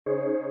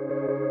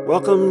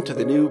Welcome to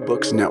the New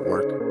Books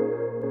Network.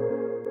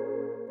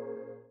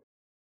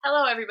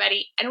 Hello,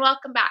 everybody, and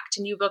welcome back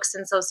to New Books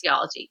in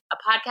Sociology, a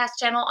podcast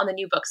channel on the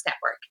New Books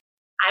Network.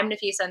 I'm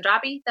Nafisa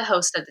Andrabi, the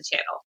host of the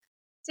channel.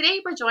 Today,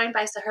 we're joined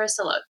by Sahar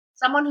Salud,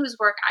 someone whose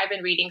work I've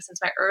been reading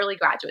since my early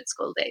graduate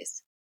school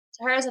days.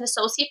 Sahar is an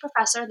associate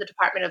professor in the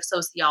Department of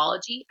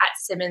Sociology at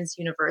Simmons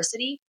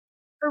University.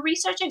 Her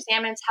research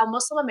examines how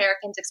Muslim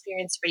Americans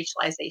experience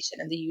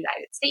racialization in the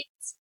United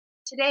States.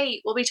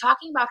 Today, we'll be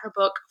talking about her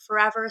book,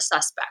 Forever a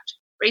Suspect: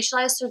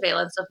 Racialized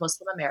Surveillance of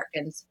Muslim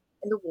Americans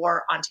in the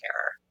War on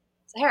Terror.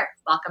 Sahar,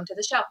 welcome to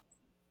the show.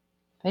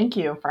 Thank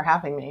you for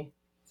having me.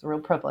 It's a real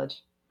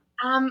privilege.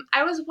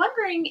 I was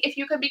wondering if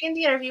you could begin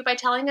the interview by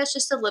telling us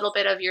just a little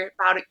bit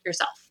about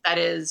yourself. That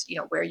is,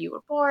 where you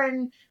were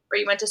born, where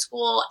you went to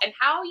school, and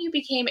how you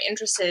became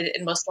interested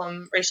in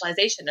Muslim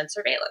racialization and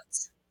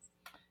surveillance.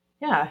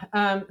 Yeah.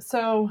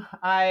 So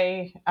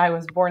I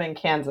was born in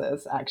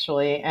Kansas,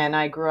 actually, and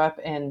I grew up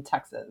in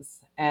Texas.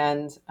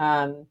 And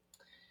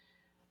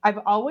I've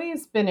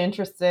always been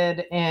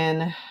interested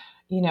in,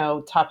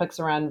 topics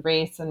around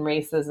race and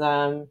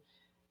racism,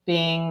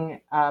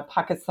 being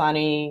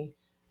Pakistani,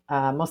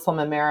 Muslim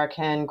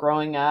American,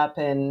 growing up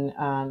in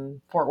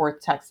Fort Worth,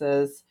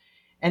 Texas.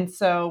 And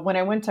so when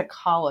I went to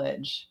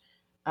college,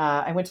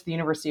 I went to the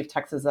University of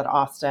Texas at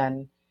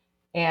Austin,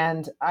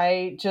 and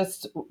I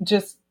just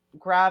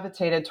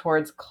gravitated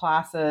towards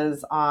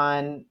classes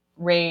on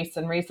race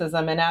and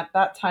racism. And at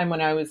that time,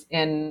 when I was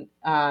in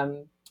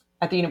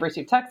at the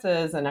University of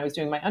Texas and I was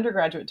doing my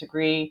undergraduate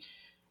degree,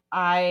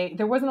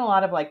 there wasn't a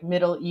lot of like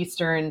Middle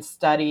Eastern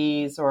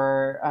studies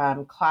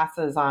or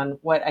classes on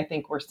what I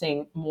think we're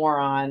seeing more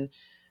on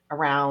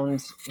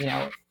around,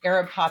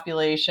 Arab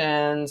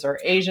populations or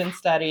Asian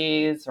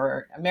studies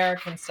or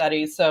American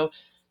studies. So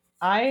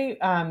I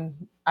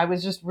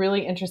was just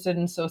really interested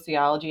in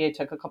sociology. I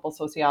took a couple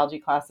sociology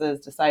classes,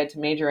 decided to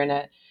major in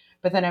it,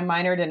 but then I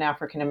minored in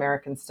African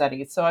American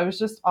studies. So I was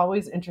just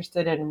always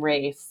interested in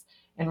race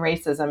and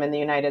racism in the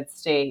United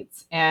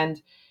States.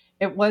 And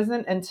it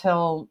wasn't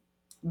until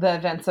the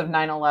events of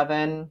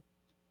 9/11,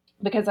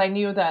 because I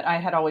knew that I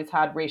had always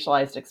had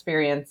racialized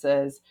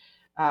experiences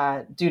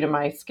due to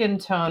my skin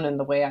tone and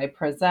the way I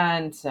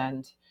present,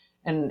 and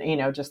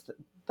just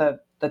the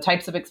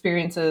types of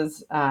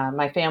experiences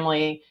my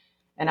family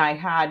and I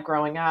had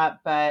growing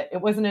up. But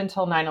it wasn't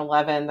until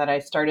 9/11 that I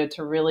started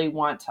to really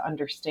want to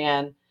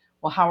understand,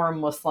 well, how are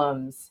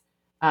Muslims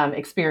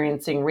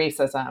experiencing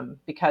racism?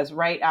 Because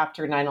right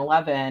after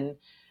 9/11,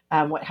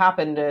 what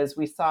happened is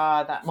we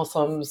saw that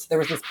there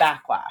was this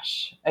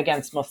backlash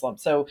against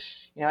Muslims. So,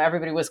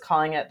 everybody was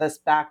calling it this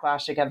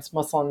backlash against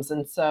Muslims.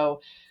 And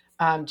so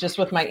just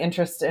with my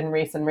interest in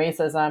race and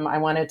racism, I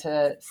wanted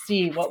to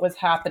see what was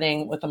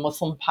happening with the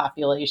Muslim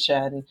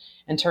population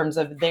in terms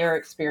of their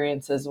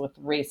experiences with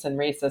race and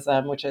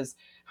racism, which is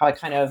how I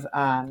kind of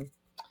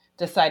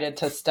decided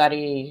to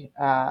study,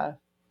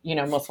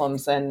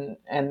 Muslims and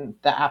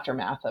the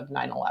aftermath of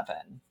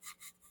 9/11.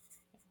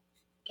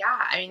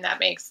 Yeah, I mean that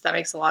makes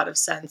a lot of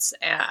sense.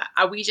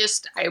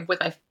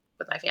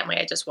 With my family,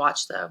 I just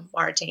watched the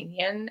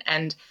Mauritanian,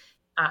 and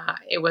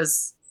it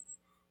was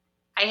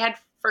I had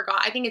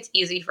forgot. I think it's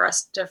easy for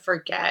us to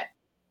forget.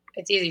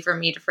 It's easy for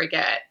me to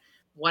forget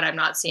what I'm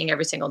not seeing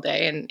every single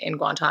day in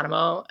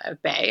Guantanamo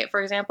Bay, for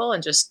example,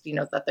 and just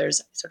that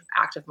there's sort of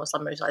active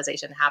Muslim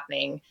racialization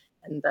happening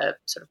and the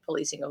sort of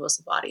policing of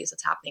Muslim bodies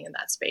that's happening in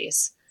that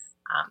space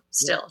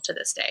still to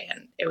this day.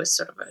 And it was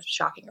sort of a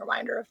shocking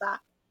reminder of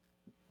that.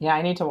 Yeah,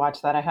 I need to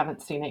watch that. I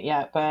haven't seen it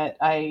yet, but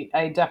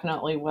I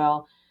definitely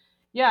will.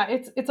 Yeah,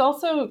 it's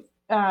also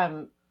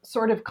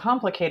sort of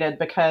complicated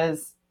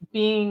because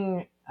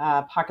being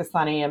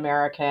Pakistani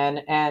American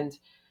and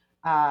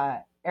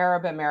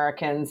Arab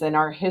Americans and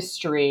our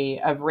history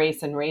of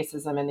race and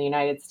racism in the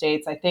United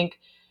States, I think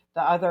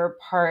the other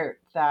part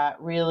that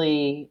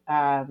really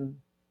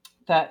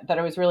that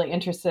I was really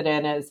interested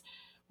in is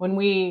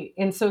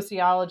in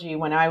sociology,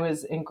 when I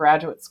was in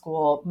graduate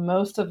school,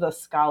 most of the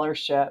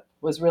scholarship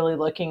was really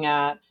looking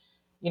at,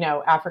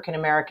 African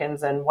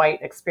Americans and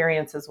white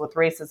experiences with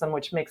racism,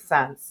 which makes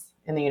sense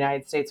in the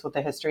United States with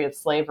the history of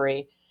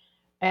slavery.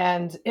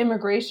 And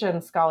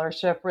immigration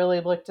scholarship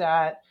really looked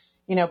at,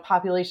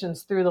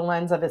 populations through the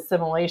lens of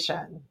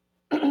assimilation.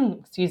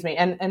 Excuse me.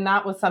 And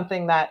that was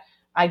something that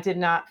I did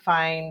not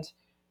find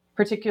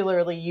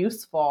particularly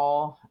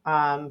useful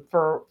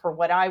for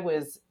what I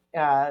was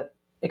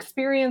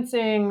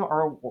experiencing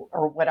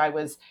or what I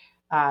was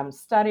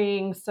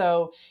studying.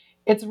 So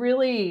it's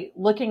really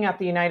looking at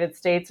the United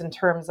States in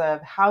terms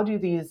of how do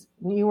these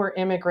newer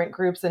immigrant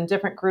groups and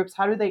different groups,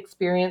 how do they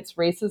experience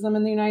racism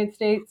in the United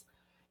States?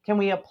 Can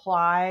we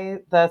apply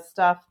the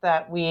stuff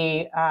that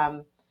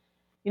can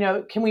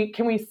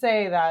we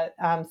say that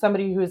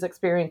somebody who's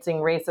experiencing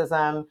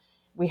racism,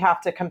 we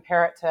have to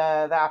compare it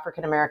to the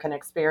African American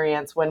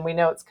experience when we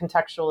know it's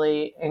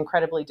contextually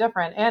incredibly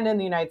different? And in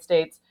the United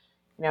States,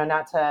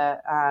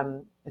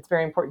 it's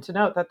very important to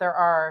note that there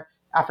are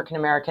African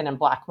American and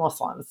Black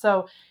Muslims.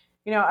 So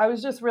I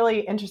was just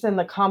really interested in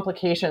the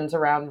complications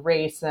around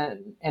race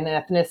and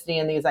ethnicity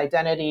and these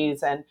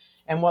identities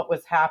and what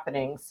was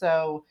happening.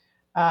 So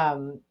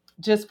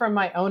just from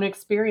my own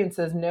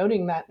experiences,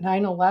 noting that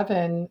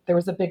 9/11, there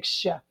was a big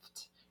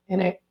shift in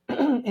it,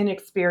 in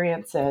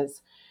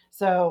experiences.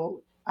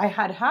 So I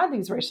had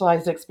these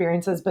racialized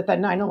experiences, but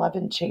then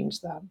 9/11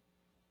 changed them.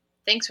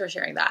 Thanks for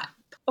sharing that.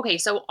 Okay,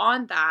 so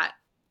on that,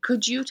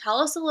 could you tell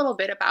us a little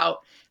bit about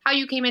how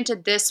you came into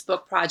this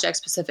book project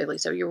specifically?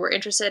 So you were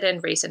interested in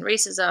race and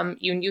racism.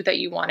 You knew that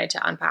you wanted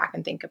to unpack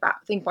and think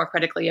more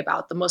critically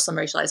about the Muslim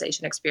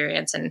racialization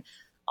experience and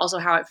also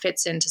how it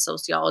fits into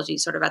sociology,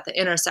 sort of at the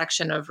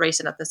intersection of race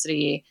and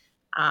ethnicity,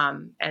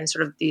 and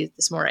sort of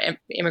this more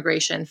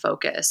immigration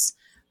focus.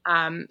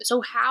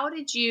 So how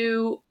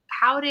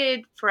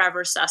did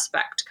Forever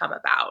Suspect come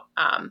about?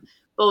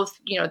 Both,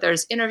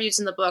 there's interviews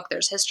in the book,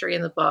 there's history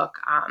in the book.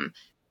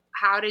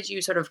 How did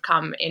you sort of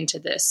come into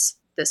this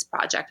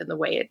project and the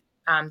way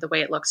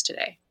it looks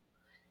today?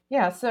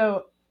 Yeah.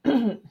 So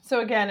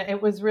again,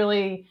 it was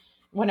really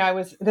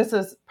this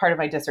is part of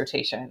my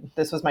dissertation.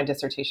 This was my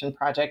dissertation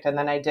project. And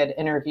then I did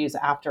interviews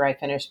after I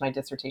finished my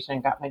dissertation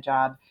and got my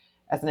job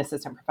as an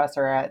assistant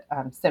professor at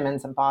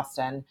Simmons in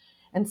Boston.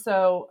 And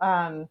so,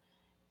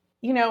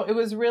 it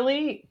was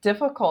really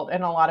difficult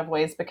in a lot of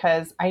ways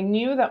because I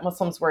knew that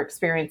Muslims were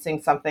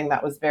experiencing something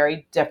that was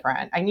very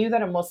different. I knew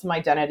that a Muslim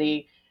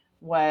identity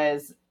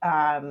was,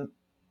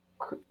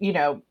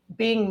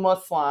 being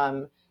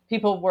Muslim,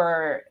 people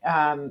were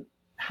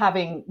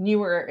having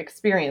newer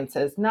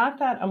experiences. Not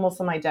that a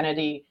Muslim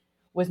identity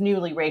was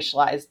newly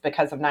racialized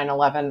because of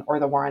 9/11 or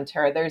the War on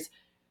Terror.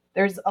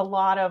 There's a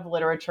lot of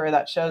literature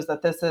that shows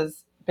that this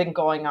has been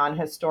going on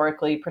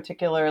historically,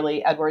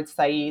 particularly Edward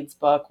Said's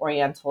book,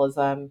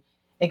 Orientalism,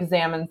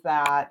 examines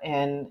that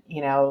and,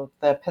 the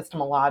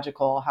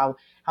epistemological, how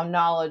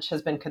knowledge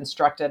has been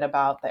constructed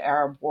about the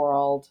Arab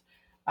world,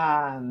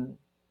 and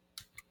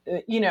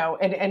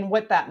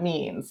what that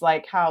means,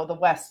 like how the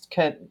West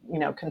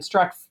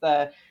constructs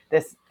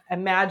this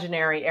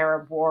imaginary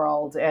Arab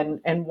world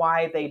and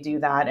why they do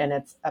that. And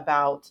it's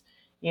about,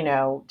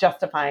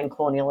 justifying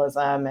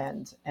colonialism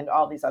and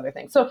all these other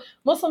things. So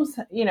Muslims,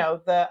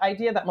 the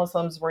idea that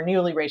Muslims were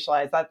newly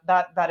racialized,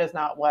 that is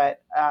not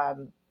what,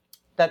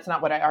 that's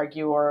not what I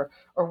argue or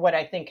what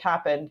I think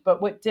happened.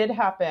 But what did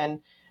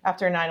happen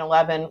after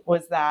 9/11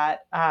 was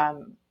that, a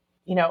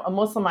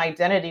Muslim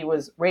identity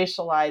was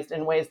racialized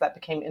in ways that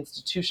became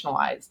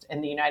institutionalized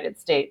in the United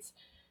States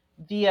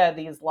via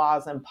these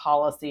laws and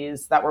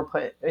policies that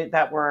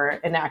were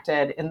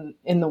enacted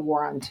in the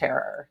War on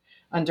Terror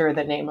under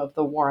the name of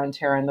the War on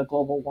Terror and the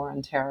Global War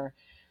on Terror.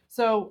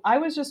 So I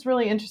was just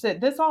really interested.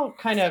 This all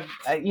kind of,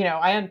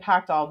 I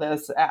unpacked all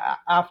this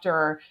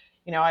after,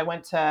 I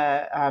went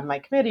to my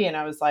committee and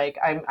I was like,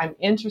 I'm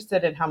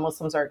interested in how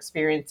Muslims are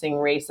experiencing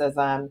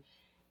racism.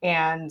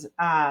 And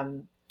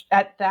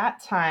at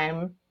that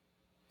time,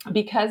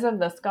 because of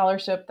the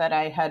scholarship that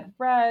I had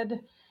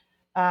read,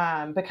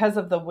 because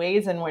of the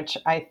ways in which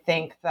I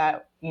think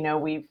that,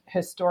 we've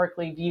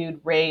historically viewed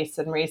race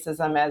and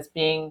racism as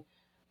being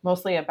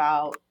mostly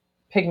about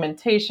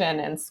pigmentation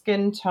and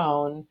skin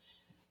tone,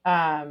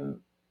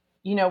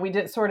 we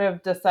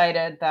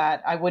decided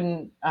that I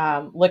wouldn't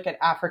look at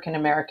African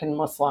American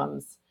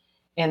Muslims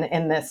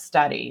in this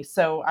study.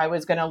 So I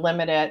was going to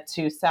limit it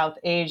to South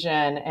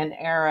Asian and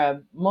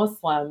Arab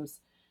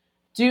Muslims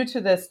due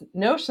to this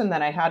notion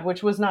that I had,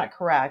 which was not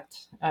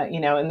correct,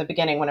 in the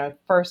beginning when I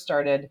first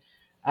started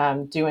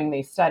doing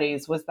these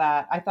studies, was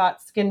that I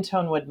thought skin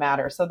tone would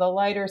matter. So the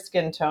lighter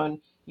skin tone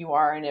you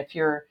are, and if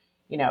you're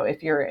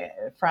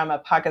from a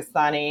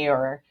Pakistani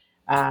or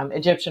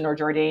Egyptian or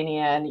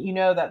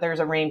Jordanian, that there's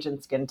a range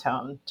in skin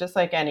tone, just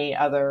like any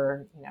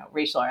other,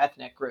 racial or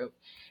ethnic group.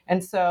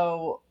 And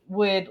so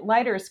would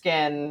lighter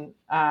skin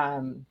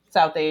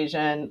South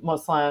Asian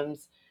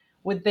Muslims,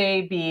 would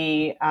they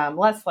be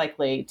less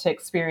likely to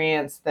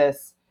experience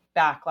this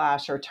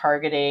backlash or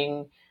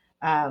targeting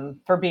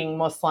for being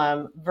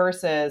Muslim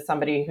versus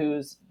somebody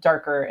who's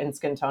darker in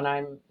skin tone?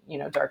 I'm,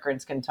 darker in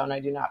skin tone. I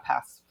do not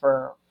pass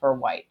for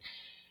white.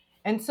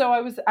 And so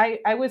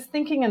I was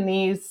thinking in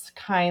these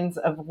kinds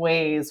of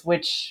ways,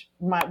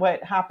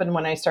 what happened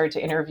when I started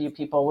to interview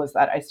people was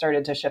that I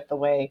started to shift the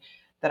way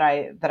that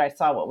I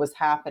saw what was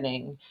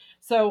happening.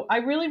 So I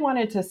really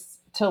wanted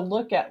to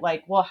look at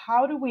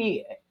how do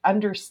we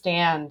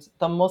understand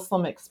the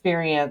Muslim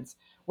experience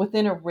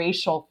within a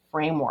racial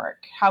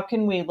framework? How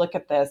can we look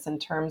at this in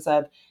terms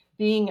of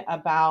being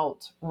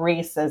about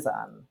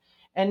racism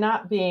and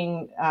not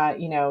being,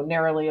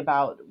 narrowly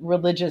about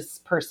religious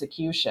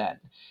persecution?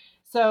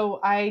 So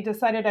I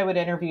decided I would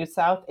interview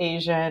South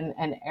Asian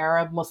and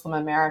Arab Muslim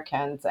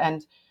Americans.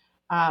 And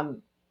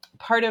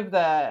part of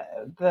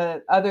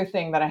the other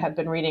thing that I had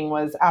been reading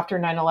was after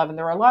 9/11,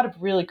 there were a lot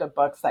of really good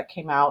books that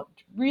came out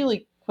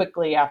really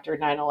quickly after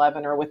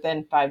 9/11 or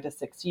within 5 to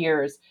 6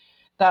 years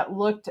that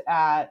looked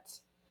at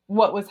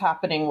what was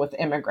happening with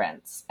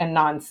immigrants and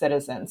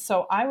non-citizens.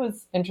 So I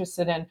was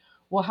interested in,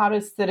 well, how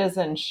does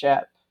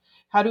citizenship,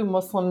 how do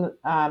Muslim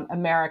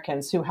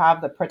Americans who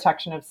have the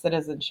protection of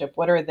citizenship,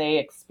 what are they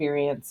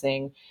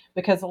experiencing?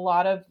 Because a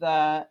lot of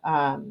the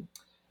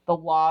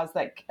laws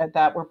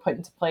that were put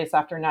into place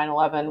after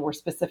 9/11 were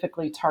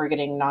specifically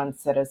targeting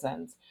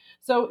non-citizens.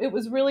 So it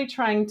was really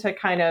trying to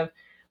kind of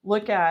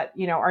look at,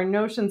 our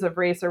notions of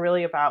race are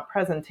really about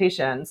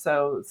presentation.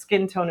 So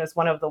skin tone is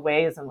one of the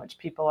ways in which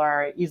people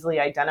are easily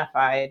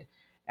identified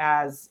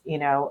as, a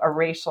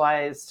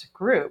racialized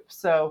group.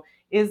 So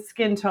is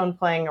skin tone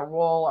playing a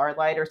role? Are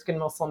lighter skinned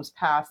Muslims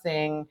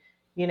passing?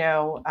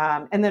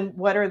 And then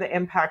what are the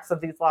impacts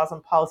of these laws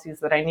and policies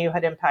that I knew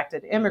had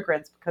impacted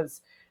immigrants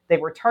because they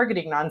were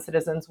targeting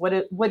non-citizens?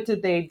 What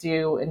did they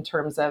do in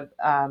terms of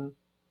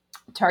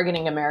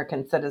targeting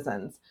American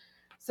citizens?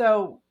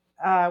 So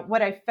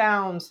what I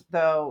found,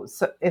 though,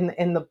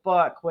 in the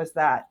book was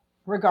that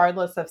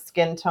regardless of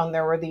skin tone,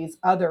 there were these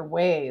other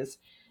ways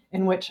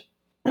in which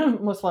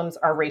Muslims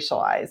are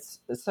racialized.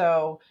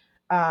 So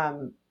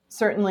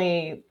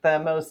certainly the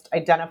most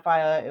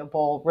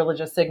identifiable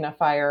religious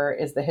signifier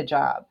is the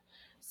hijab.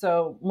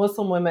 So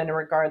Muslim women,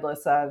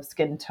 regardless of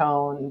skin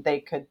tone, they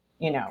could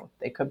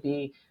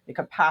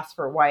pass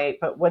for white,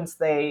 but once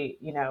they're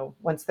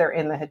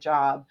in the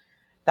hijab,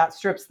 that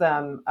strips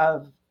them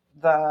of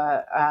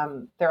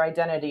their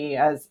identity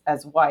as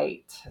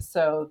white.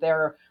 So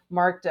they're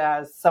marked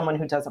as someone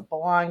who doesn't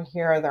belong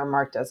here. They're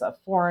marked as a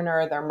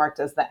foreigner. They're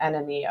marked as the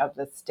enemy of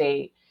the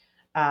state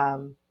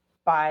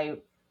by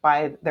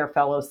their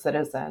fellow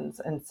citizens.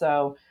 And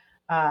so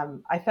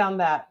I found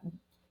that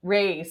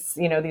race,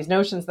 these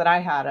notions that I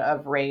had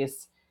of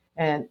race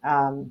and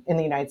in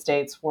the United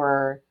States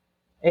were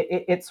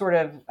it sort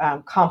of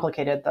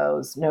complicated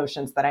those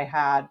notions that I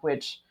had,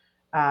 which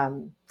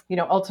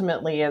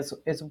ultimately is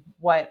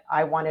what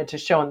I wanted to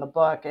show in the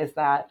book, is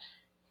that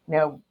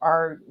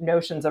our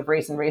notions of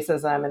race and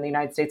racism in the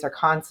United States are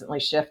constantly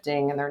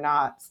shifting, and they're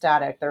not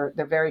static. They're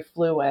very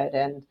fluid.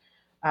 And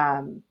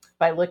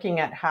by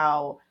looking at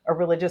how a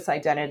religious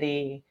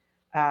identity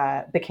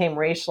became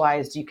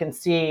racialized, you can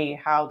see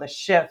how the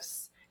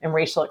shifts in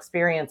racial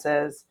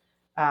experiences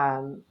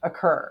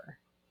occur,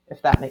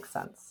 if that makes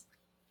sense.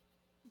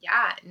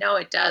 Yeah, no,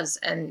 it does.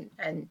 And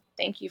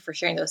thank you for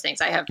sharing those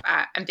things. I'm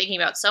thinking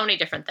about so many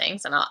different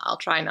things, and I'll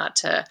try not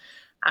to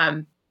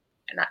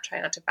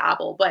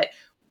babble, but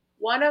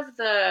one of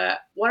the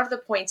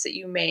points that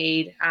you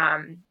made,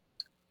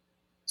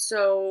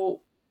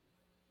 so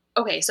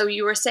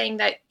you were saying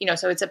that,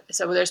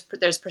 so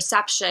there's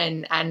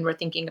perception, and we're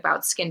thinking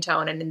about skin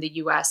tone, and in the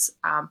US,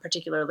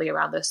 particularly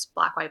around this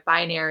black-white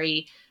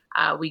binary,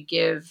 we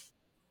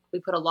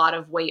put a lot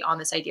of weight on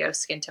this idea of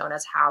skin tone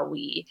as how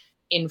we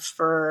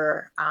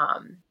infer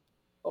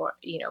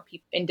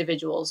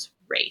individuals'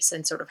 race,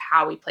 and sort of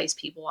how we place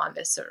people on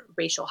this sort of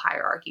racial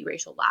hierarchy,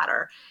 racial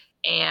ladder,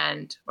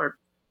 or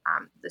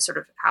the sort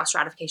of how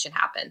stratification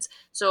happens.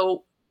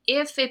 So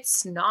if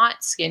it's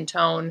not skin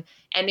tone,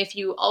 and if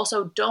you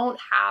also don't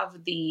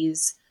have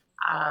these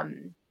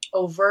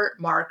overt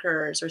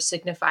markers or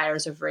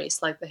signifiers of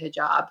race like the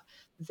hijab,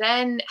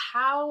 then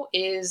how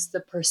is the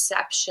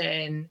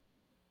perception,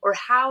 or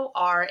how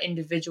are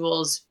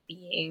individuals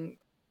being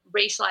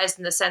racialized,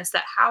 in the sense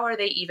that how are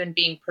they even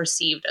being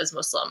perceived as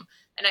Muslim?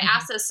 And I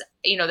ask this,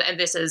 and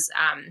this is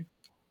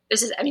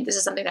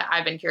something that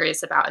I've been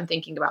curious about and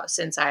thinking about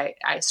since I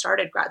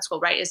started grad school,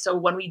 right? Is so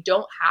when we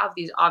don't have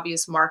these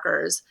obvious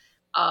markers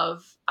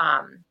of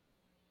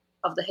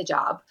the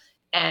hijab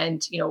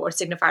and, or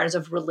signifiers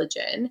of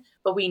religion,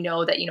 but we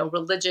know that,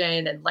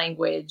 religion and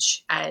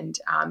language and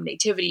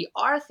nativity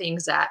are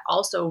things that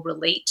also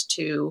relate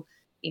to,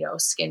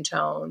 skin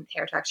tone,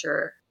 hair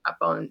texture,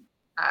 bone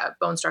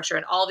structure,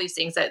 and all these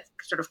things that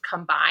sort of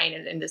combine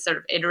in this sort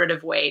of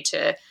iterative way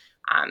to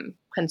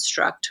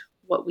construct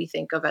what we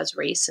think of as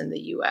race in the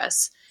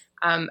U.S.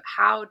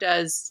 How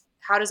does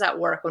that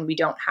work when we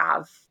don't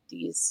have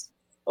these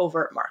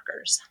overt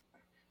markers?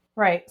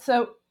 Right.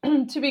 So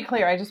to be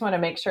clear, I just want to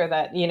make sure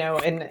that,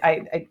 and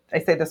I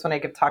say this when I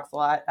give talks a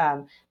lot,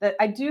 that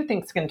I do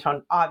think skin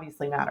tone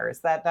obviously matters.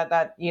 That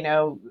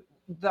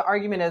the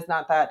argument is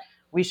not that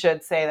we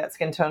should say that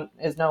skin tone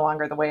is no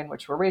longer the way in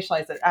which we're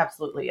racialized. It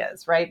absolutely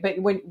is, right? But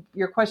when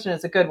your question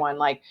is a good one,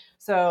 like,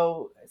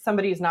 so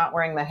somebody's not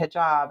wearing the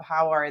hijab,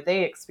 how are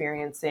they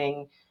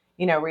experiencing,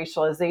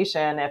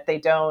 racialization if they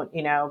don't,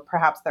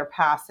 perhaps they're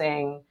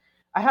passing.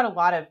 I had a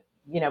lot of,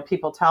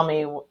 people tell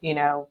me,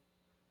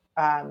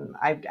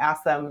 I've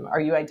asked them,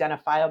 are you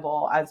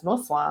identifiable as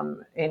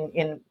Muslim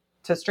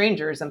to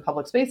strangers in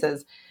public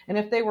spaces? And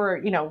if they were,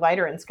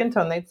 lighter in skin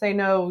tone, they'd say,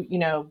 no,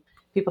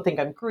 people think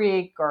I'm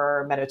Greek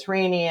or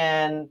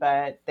Mediterranean,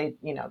 but they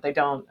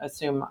don't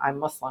assume I'm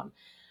Muslim.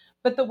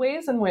 But the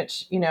ways in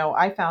which,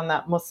 I found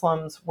that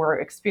Muslims were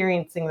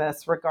experiencing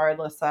this,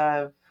 regardless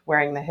of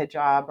wearing the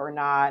hijab or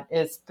not,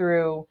 is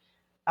through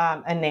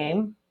a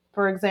name,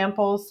 for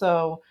example.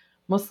 So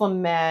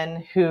Muslim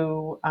men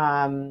who,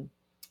 have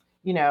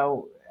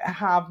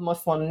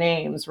Muslim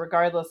names,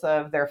 regardless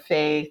of their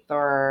faith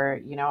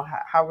or,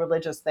 how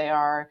religious they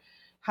are,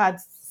 had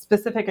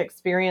specific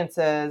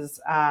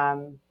experiences,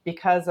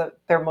 because of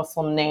their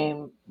Muslim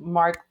name,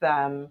 mark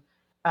them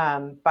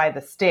by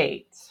the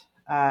state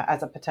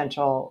as a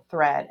potential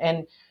threat.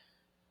 And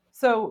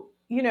so,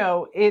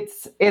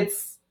 it's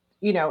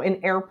in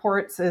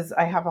airports,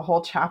 I have a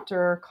whole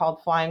chapter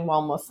called Flying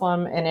While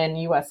Muslim. And in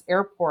US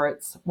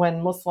airports,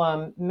 when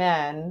Muslim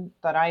men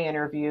that I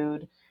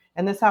interviewed,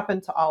 and this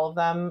happened to all of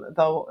them,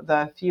 though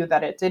the few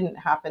that it didn't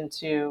happen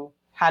to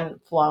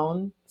hadn't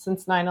flown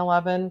since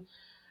 9/11,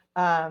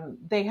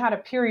 they had a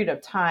period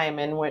of time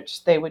in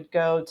which they would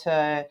go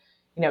to,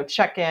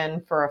 check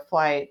in for a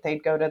flight.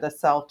 They'd go to the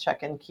self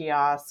check-in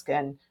kiosk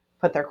and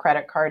put their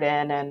credit card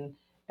in,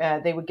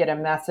 and they would get a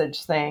message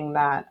saying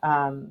that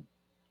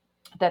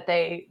that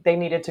they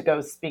needed to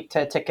go speak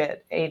to a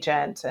ticket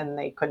agent, and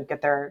they couldn't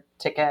get their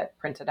ticket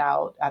printed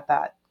out at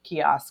that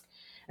kiosk.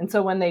 And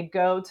so when they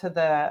go to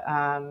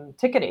the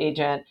ticket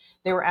agent,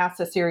 they were asked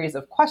a series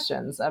of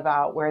questions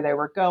about where they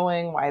were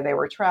going, why they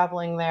were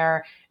traveling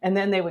there, and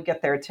then they would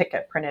get their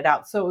ticket printed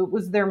out. So it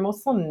was their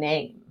Muslim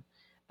name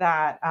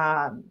that,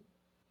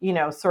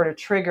 sort of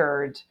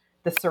triggered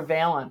the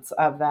surveillance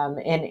of them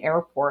in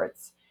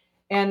airports.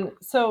 And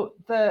so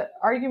the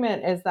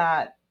argument is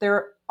that there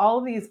are all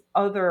these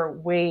other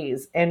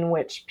ways in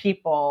which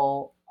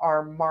people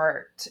are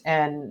marked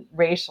and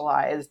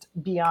racialized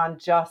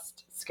beyond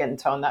just skin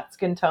tone. That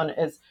skin tone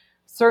is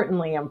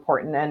certainly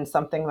important and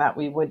something that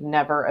we would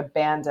never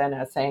abandon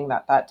as saying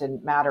that that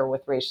didn't matter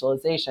with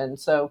racialization.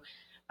 So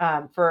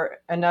for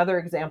another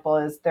example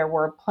is there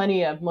were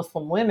plenty of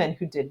Muslim women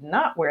who did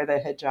not wear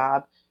the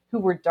hijab, who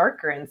were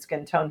darker in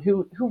skin tone,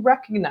 who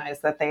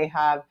recognized that they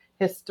have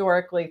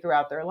historically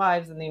throughout their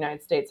lives in the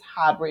United States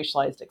had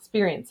racialized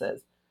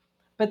experiences.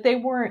 But they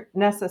weren't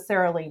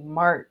necessarily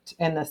marked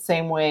in the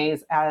same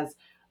ways as,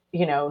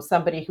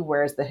 somebody who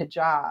wears the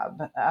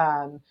hijab,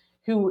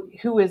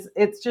 who is,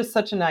 it's just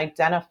such an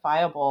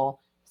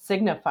identifiable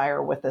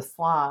signifier with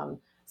Islam.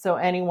 So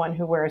anyone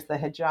who wears the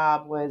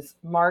hijab was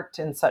marked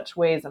in such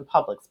ways in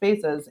public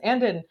spaces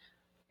and in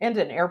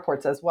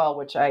airports as well,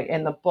 which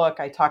in the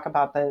book, I talk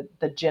about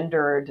the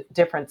gendered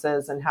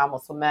differences and how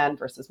Muslim men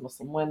versus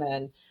Muslim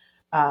women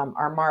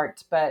are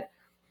marked. But,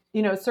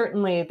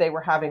 certainly they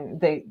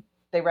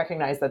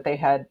recognized that they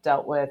had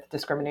dealt with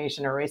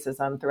discrimination or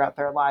racism throughout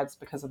their lives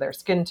because of their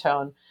skin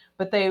tone,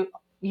 but they,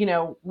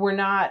 were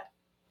not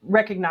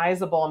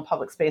recognizable in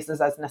public spaces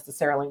as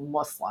necessarily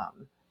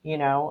Muslim,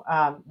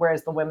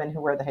 whereas the women who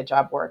wear the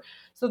hijab were.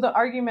 So the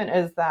argument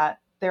is that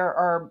there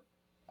are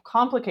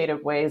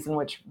complicated ways in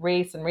which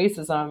race and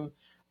racism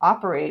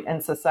operate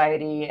in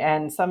society,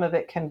 and some of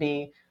it can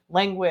be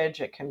language,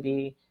 it can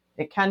be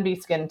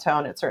skin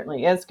tone, it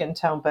certainly is skin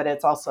tone, but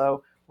it's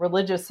also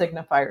religious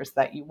signifiers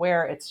that you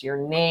wear, it's your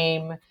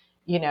name,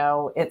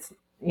 it's,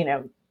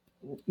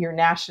 your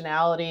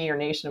nationality, your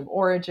nation of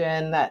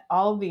origin, that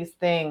all of these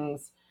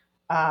things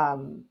are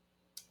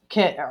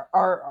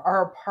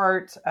a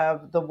part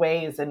of the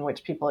ways in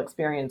which people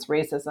experience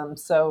racism.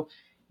 So,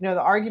 the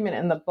argument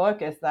in the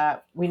book is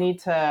that we need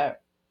to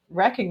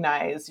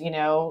recognize,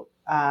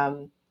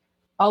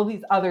 all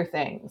these other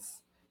things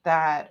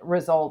that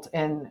result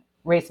in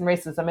race and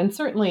racism. And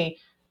certainly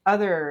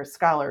other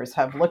scholars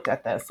have looked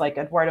at this, like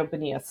Eduardo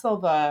Bonilla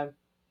Silva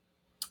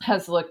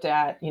has looked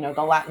at, the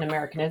Latin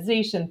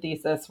Americanization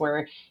thesis,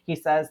 where he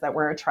says that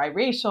we're a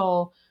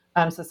triracial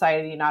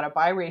society, not a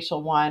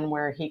biracial one,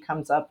 where he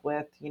comes up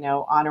with,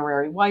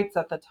 honorary whites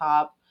at the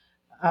top,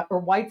 or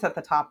whites at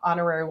the top,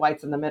 honorary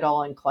whites in the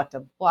middle, and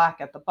collective black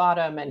at the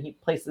bottom. And he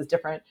places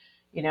different,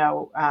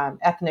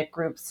 ethnic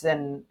groups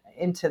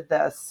into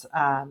this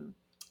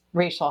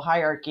racial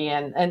hierarchy,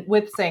 and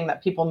with saying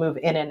that people move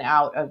in and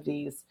out of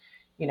these,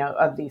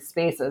 of these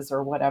spaces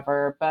or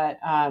whatever. But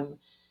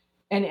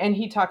and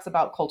he talks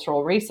about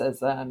cultural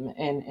racism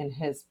in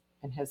his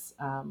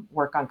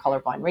work on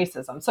colorblind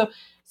racism.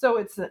 So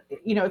it's,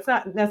 it's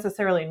not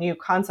necessarily a new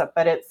concept,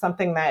 but it's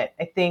something that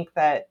I think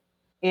that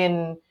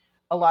in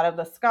a lot of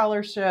the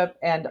scholarship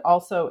and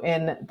also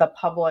in the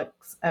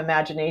public's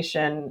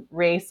imagination,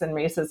 race and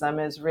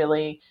racism is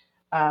really,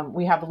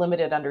 we have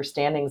limited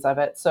understandings of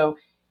it. So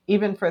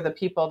even for the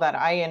people that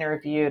I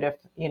interviewed,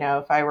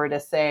 if I were to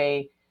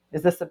say,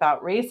 is this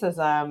about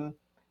racism?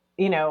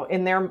 In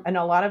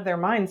a lot of their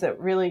minds,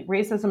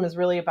 racism is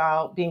really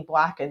about being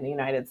Black in the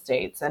United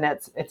States. And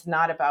it's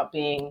not about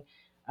being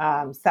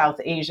South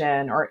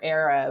Asian or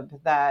Arab.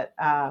 That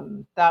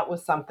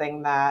was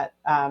something that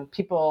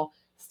people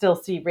still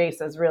see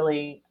race as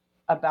really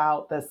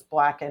about this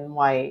Black and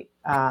white,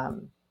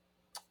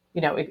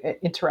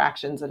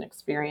 interactions and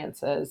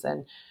experiences.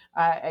 And,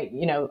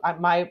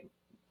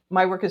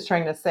 my work is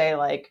trying to say,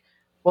 like,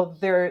 well,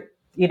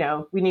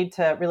 we need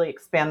to really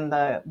expand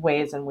the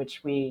ways in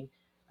which we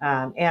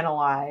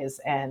analyze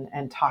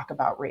and talk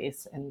about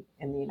race in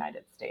the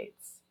United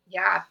States.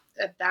 Yeah,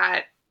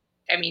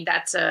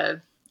 that's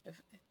an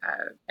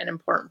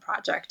important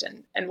project,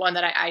 and one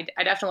that I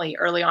definitely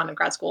early on in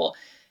grad school,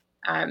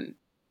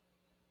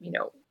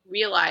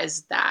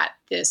 realized that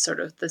this sort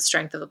of the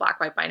strength of the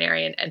Black-white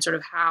binary and sort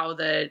of how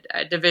the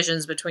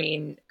divisions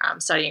between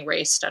studying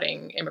race,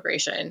 studying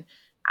immigration,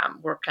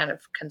 were kind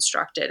of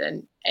constructed,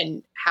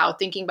 and how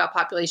thinking about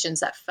populations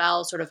that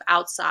fell sort of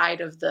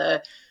outside of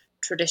the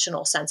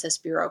traditional Census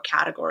Bureau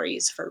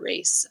categories for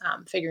race,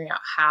 figuring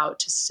out how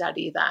to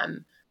study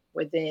them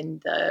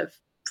within the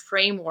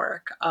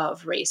framework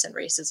of race and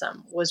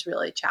racism was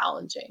really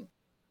challenging,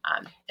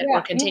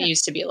 or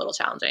continues to be a little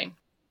challenging.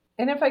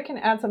 And if I can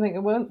add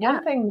something, one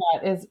thing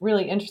that is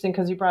really interesting,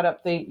 because you brought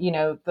up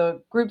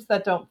the groups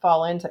that don't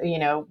fall into,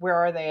 where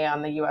are they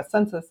on the U.S.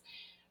 Census?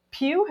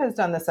 Pew has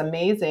done this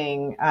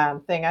amazing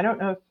thing. I don't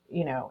know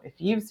if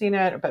you've seen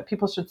it, but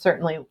people should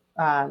certainly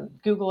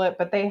Google it.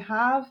 But they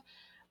have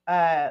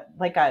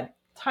like a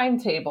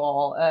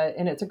timetable,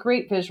 and it's a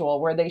great visual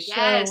where they show.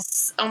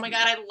 Yes. Oh my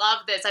God, I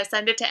love this. I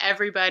send it to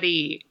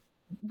everybody.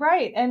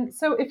 Right. And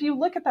so if you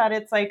look at that,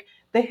 it's like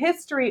the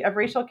history of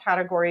racial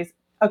categories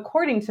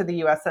according to the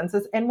US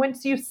Census. And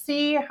once you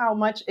see how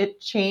much it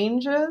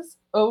changes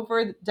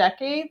over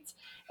decades,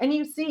 and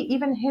you see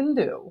even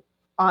Hindu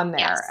on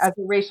there as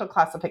a racial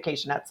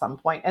classification at some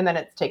point, and then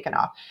it's taken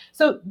off.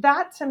 So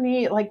that, to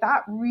me, like,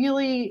 that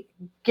really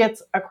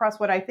gets across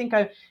what I think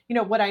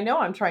what I know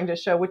I'm trying to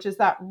show, which is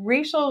that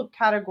racial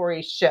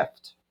categories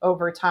shift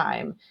over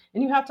time.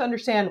 And you have to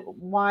understand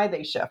why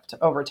they shift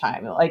over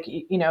time, like,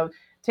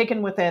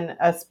 taken within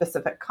a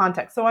specific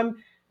context. So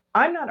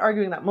I'm not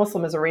arguing that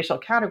Muslim is a racial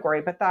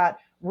category, but that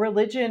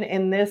religion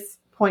in this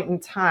point in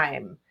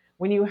time,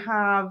 when you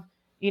have,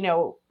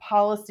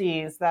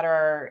 policies that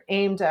are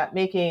aimed at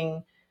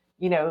making,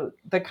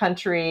 the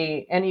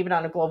country, and even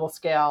on a global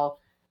scale,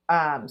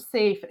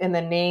 safe in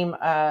the name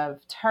of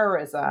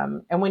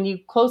terrorism. And when you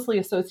closely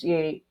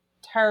associate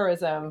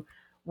terrorism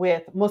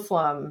with a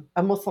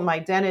Muslim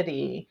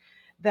identity,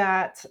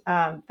 that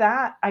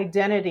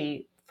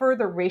identity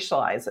further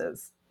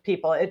racializes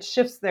people. It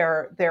shifts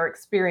their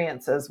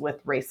experiences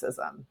with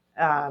racism.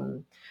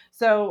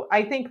 So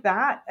I think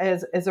that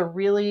is a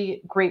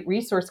really great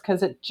resource,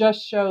 because it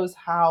just shows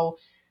how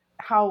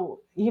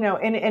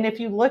and if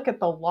you look at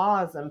the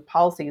laws and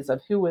policies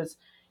of who was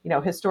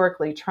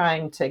historically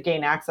trying to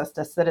gain access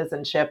to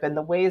citizenship, and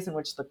the ways in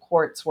which the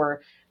courts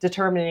were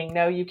determining,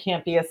 no, you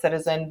can't be a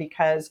citizen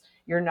because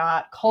you're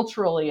not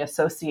culturally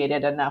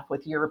associated enough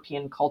with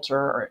European culture,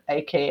 or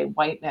AKA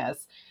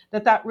whiteness,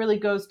 that really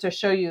goes to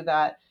show you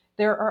that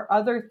there are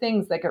other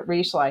things that get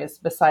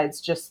racialized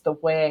besides just the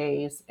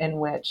ways in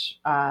which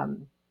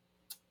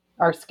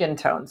our skin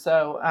tone.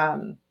 So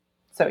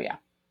yeah,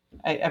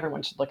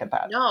 everyone should look at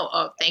that.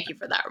 No, thank you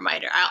for that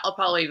reminder. I'll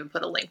probably even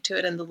put a link to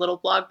it in the little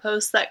blog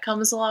post that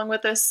comes along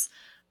with this.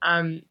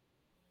 It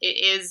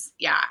is,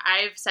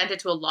 I've sent it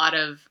to a lot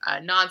of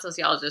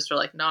non-sociologists, or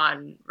like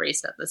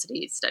non-race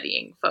ethnicity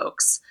studying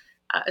folks,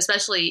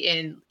 especially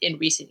in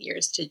recent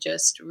years, to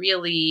just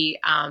really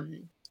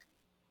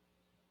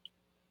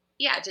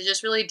to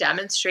just really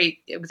demonstrate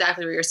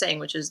exactly what you're saying,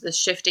 which is the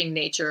shifting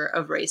nature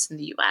of race in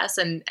the U.S.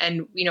 and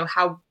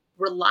how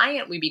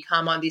reliant we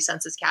become on these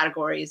census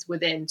categories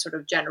within sort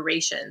of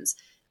generations,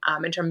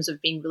 in terms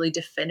of being really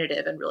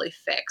definitive and really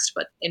fixed.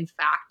 But in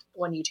fact,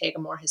 when you take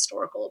a more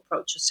historical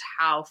approach, just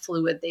how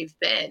fluid they've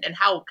been, and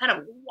how kind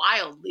of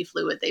wildly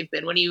fluid they've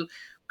been. When you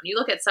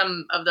look at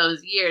some of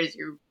those years,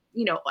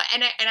 and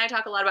I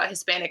talk a lot about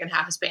Hispanic and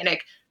half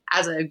Hispanic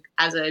as a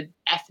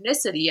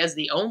ethnicity, as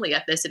the only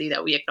ethnicity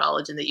that we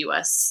acknowledge in the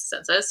U.S.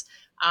 Census,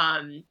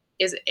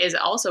 is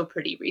also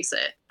pretty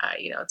recent.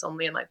 It's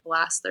only in like the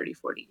last 30,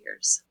 40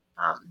 years.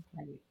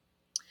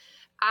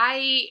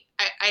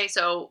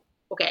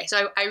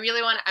 So I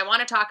really want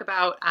to talk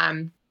about,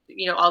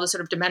 all the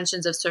sort of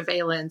dimensions of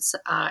surveillance,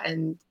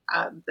 and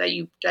that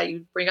you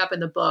bring up in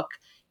the book,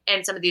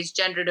 and some of these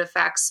gendered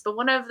effects. But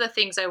one of the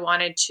things I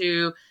wanted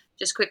to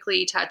just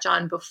quickly touch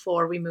on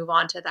before we move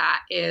on to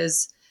that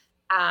is,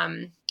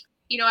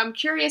 I'm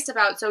curious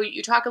about, so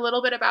you talk a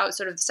little bit about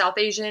sort of South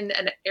Asian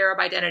and Arab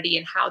identity,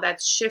 and how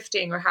that's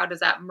shifting, or how does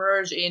that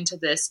merge into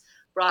this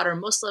broader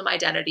Muslim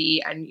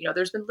identity. And,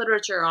 there's been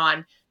literature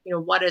on,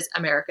 what is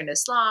American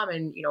Islam,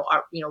 and,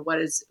 what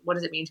does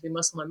it mean to be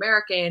Muslim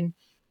American?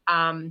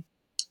 And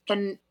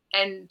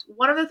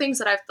one of the things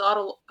that I've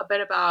thought a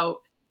bit about,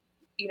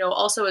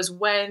 also, is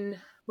when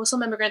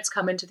Muslim immigrants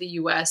come into the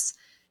U.S.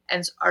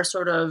 and are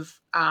sort of,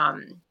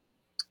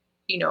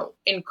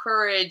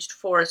 encouraged,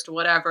 forced,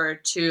 whatever,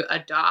 to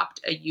adopt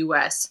a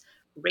U.S.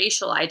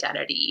 racial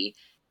identity,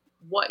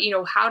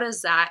 how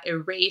does that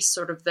erase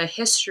sort of the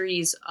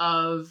histories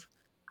of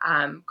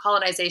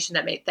colonization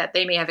that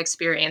they may have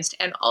experienced?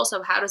 And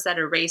also, how does that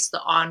erase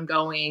the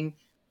ongoing,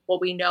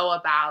 what we know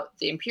about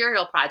the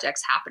imperial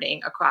projects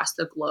happening across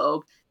the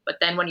globe? But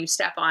then when you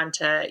step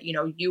onto,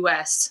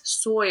 U.S.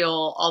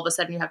 soil, all of a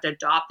sudden you have to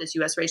adopt this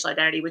U.S. racial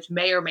identity, which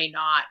may or may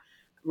not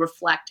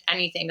reflect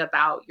anything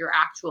about your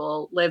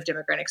actual lived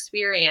immigrant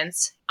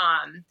experience,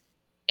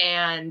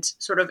 and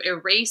sort of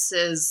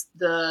erases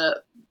the,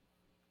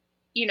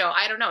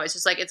 I don't know. It's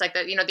just like, it's like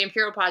the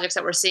imperial projects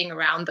that we're seeing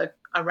around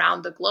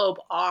the globe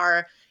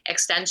are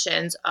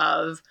extensions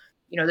of,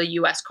 the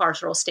U.S.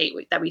 carceral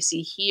state that we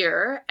see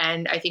here.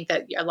 And I think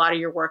that a lot of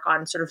your work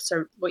on sort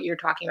of what you're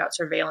talking about,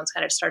 surveillance,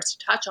 kind of starts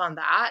to touch on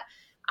that.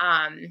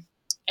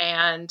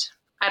 And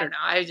I don't know.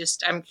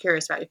 I'm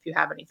curious about if you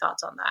have any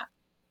thoughts on that.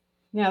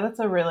 Yeah, that's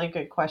a really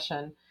good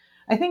question.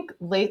 I think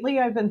lately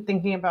I've been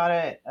thinking about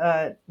it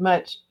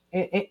much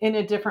in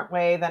a different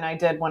way than I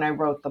did when I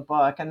wrote the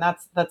book, and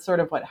that's sort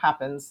of what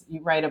happens.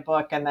 You write a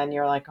book, and then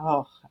you're like,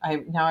 oh,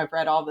 now I've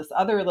read all this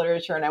other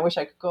literature, and I wish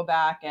I could go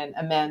back and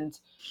amend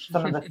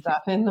some of the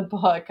stuff in the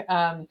book.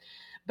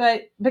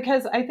 But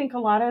because I think a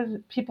lot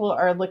of people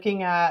are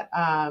looking at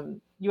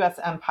U.S.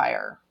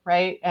 empire,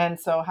 right, and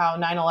so how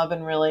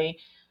 9/11 really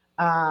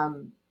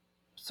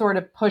sort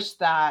of pushed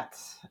that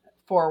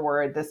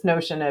forward, this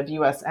notion of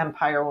U.S.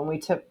 empire, when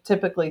we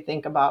typically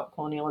think about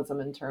colonialism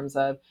in terms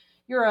of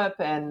Europe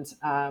and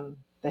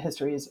the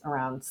histories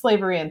around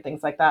slavery and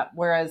things like that.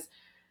 Whereas,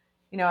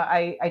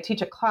 I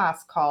teach a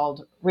class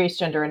called Race,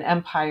 Gender, and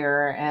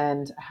Empire,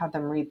 and I had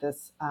them read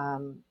this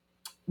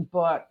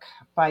book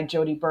by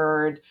Jody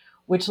Bird,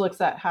 which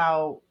looks at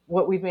how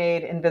what we've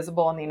made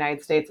invisible in the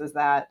United States is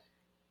that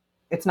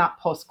it's not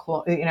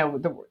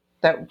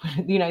that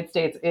the United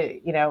States,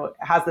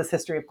 has this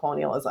history of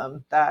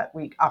colonialism that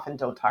we often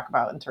don't talk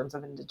about in terms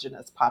of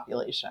indigenous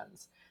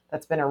populations.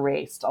 That's been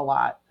erased a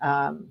lot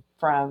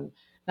from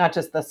not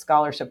just the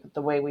scholarship, but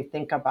the way we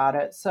think about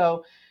it.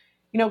 So,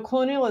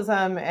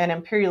 colonialism and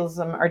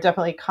imperialism are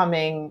definitely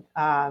coming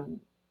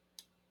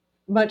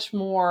much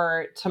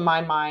more to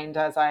my mind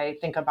as I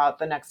think about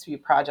the next few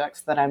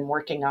projects that I'm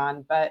working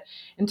on. But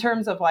in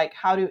terms of like,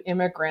 how do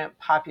immigrant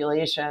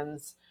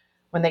populations,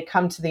 when they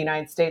come to the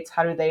United States,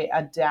 how do they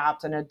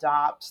adapt and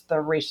adopt the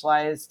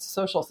racialized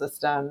social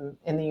system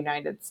in the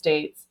United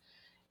States?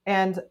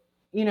 And,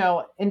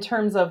 in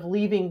terms of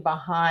leaving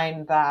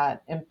behind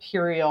that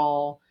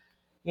imperial,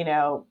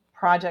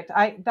 project,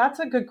 that's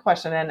a good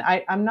question. And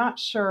I'm not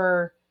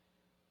sure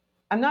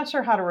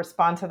how to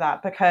respond to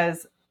that,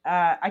 because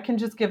I can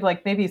just give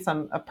like maybe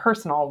a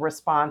personal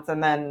response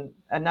and then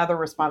another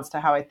response to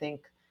how I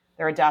think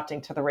they're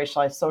adapting to the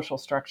racialized social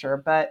structure.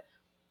 But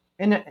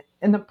in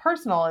the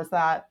personal is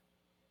that,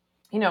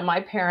 my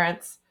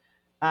parents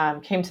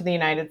came to the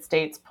United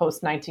States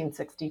post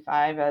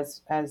 1965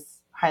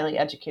 as highly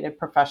educated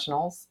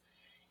professionals,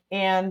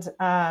 and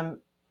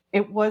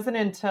it wasn't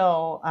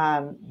until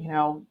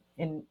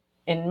in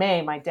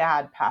May my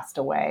dad passed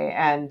away,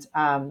 and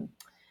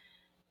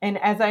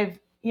as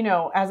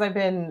I've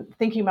been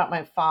thinking about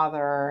my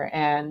father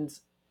and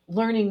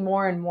learning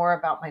more and more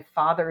about my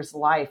father's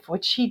life,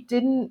 which he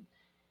didn't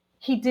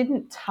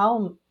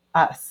tell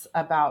us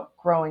about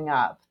growing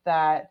up,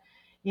 that,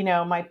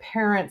 my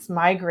parents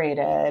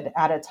migrated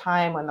at a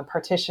time when the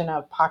partition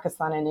of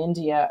Pakistan and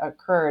India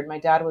occurred. My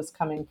dad was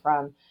coming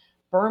from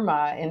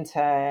Burma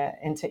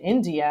into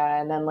India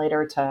and then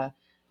later to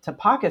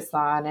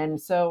Pakistan.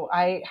 And so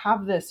I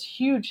have this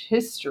huge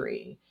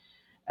history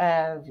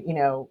of,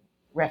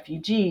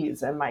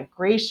 refugees and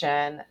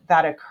migration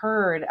that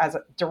occurred as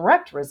a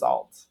direct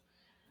result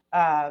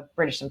of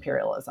British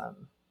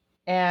imperialism.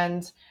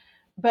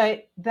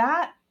 But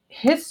that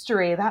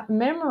history, that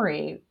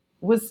memory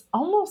was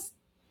almost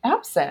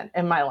absent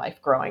in my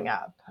life growing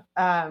up.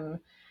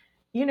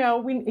 He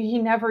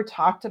never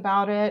talked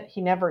about it. He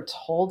never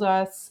told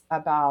us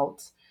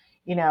about,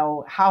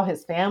 how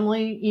his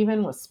family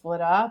even was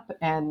split up,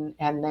 and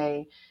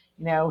they,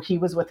 he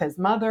was with his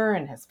mother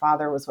and his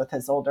father was with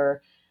his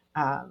older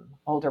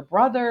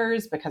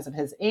brothers because of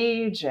his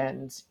age,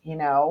 and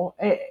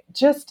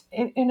just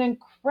an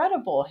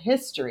incredible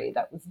history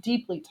that was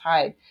deeply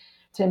tied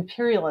to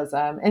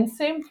imperialism. And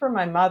same for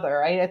my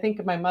mother. I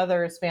think my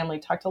mother's family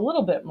talked a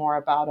little bit more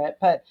about it,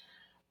 but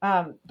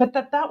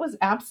that was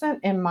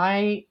absent in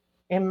my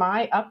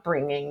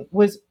upbringing.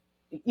 Was,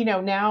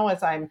 now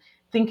as I'm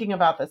thinking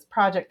about this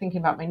project,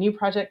 thinking about my new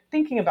project,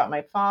 thinking about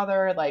my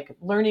father, like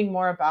learning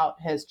more about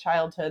his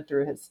childhood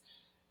through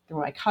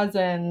my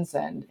cousins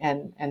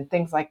and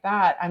things like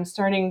that, I'm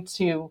starting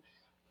to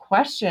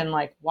question,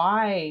 like,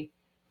 why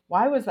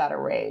was that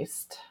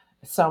erased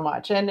so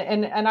much? And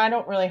I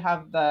don't really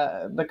have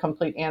the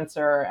complete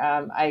answer.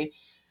 I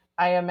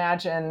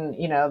imagine,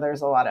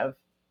 there's a lot of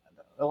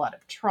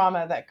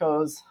trauma that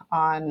goes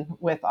on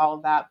with all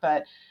of that,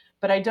 but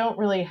I don't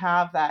really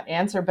have that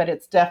answer. But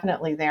it's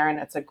definitely there, and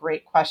it's a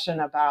great question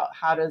about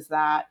how does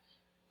that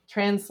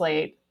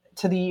translate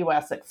to the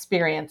U.S.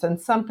 experience,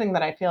 and something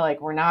that I feel like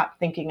we're not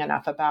thinking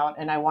enough about,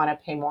 and I want to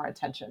pay more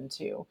attention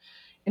to.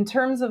 In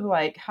terms of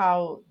like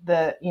how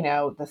the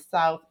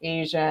South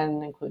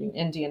Asian, including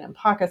Indian and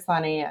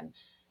Pakistani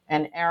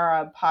and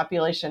Arab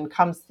population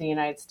comes to the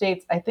United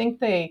States, I think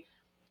they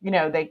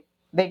were,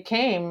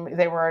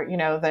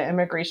 the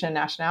Immigration and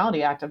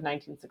Nationality Act of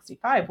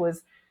 1965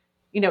 was,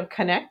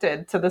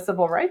 connected to the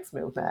civil rights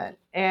movement.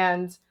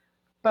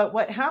 But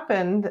what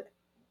happened,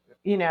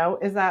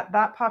 is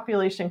that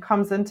population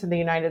comes into the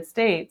United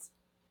States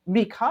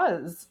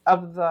because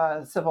of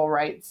the civil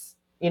rights,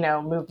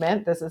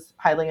 movement. This is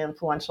highly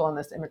influential in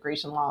this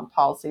immigration law and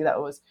policy that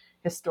was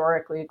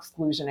historically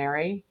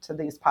exclusionary to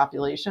these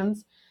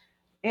populations.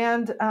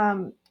 And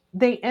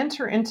they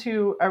enter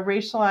into a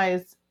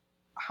racialized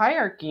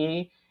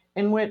hierarchy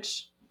in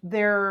which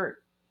they're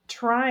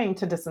trying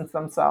to distance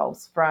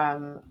themselves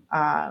from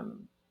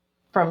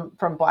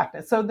from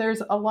Blackness. So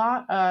there's a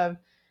lot of,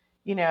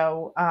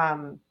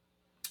 the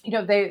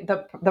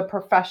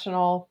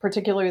professional,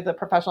 particularly the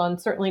professional,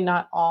 and certainly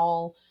not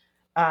all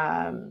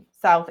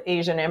South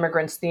Asian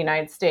immigrants to the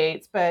United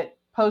States, but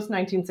post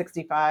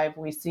 1965,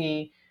 we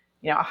see,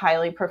 a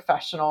highly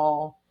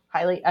professional,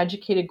 highly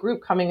educated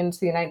group coming into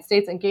the United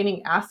States and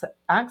gaining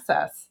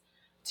access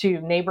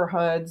to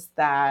neighborhoods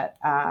that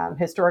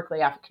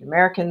historically African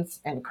Americans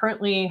and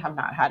currently have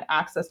not had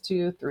access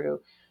to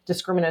through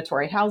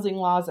discriminatory housing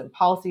laws and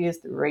policies,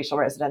 through racial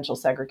residential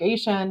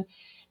segregation.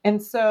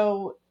 And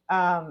so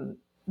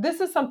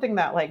this is something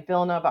that like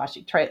Vilna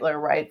Vashi-Treitler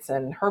writes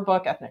in her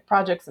book, Ethnic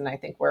Projects, and I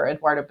think where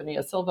Eduardo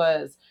Bonilla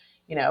Silva is,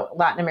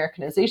 Latin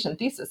Americanization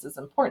thesis is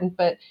important.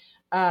 But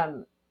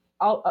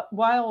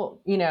while,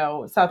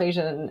 South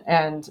Asian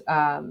and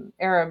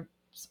Arab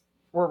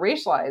were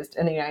racialized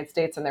in the United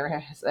States, and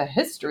there is a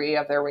history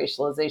of their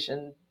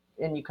racialization,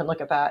 and you can look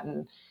at that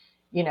and,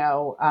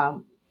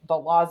 the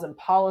laws and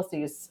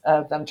policies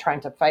of them trying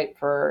to fight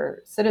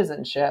for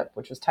citizenship,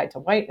 which was tied to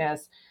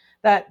whiteness,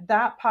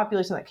 that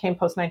population that came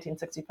post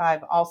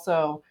 1965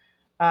 also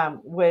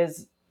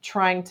was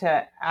trying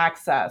to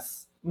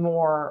access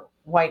more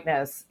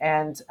whiteness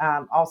and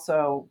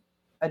also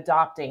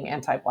adopting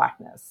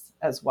anti-Blackness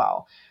as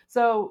well.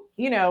 So,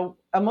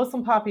 a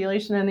Muslim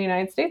population in the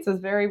United States is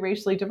very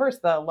racially diverse.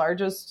 The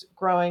largest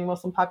growing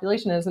Muslim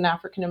population is an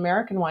African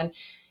American one.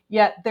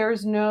 Yet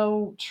there's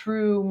no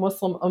true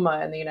Muslim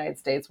ummah in the United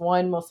States,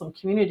 one Muslim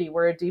community.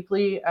 We're a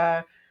deeply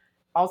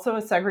also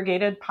a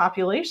segregated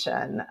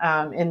population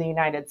in the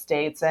United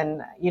States.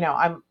 And,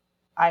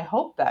 I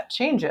hope that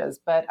changes,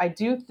 but I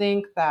do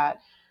think that,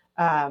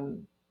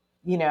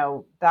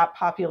 that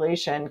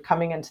population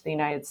coming into the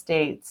United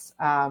States,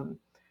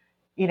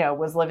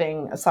 was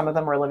living, some of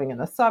them were living in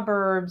the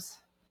suburbs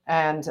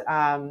and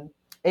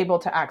able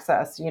to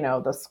access,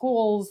 the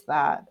schools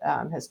that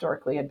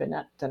historically had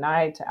been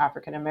denied to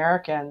African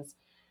Americans,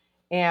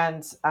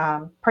 and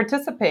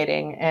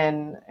participating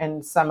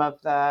in some of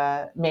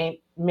the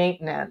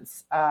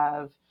maintenance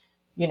of,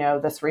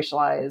 this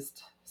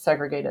racialized,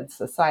 segregated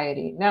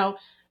society. Now,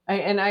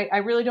 I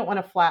really don't want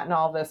to flatten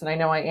all of this, and I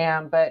know I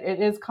am, but it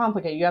is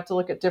complicated. You have to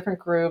look at different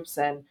groups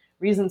and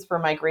reasons for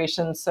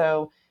migration.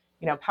 So,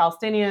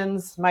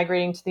 Palestinians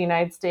migrating to the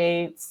United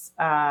States,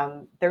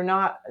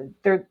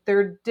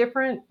 they're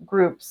different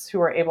groups who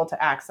are able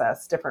to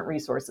access different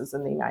resources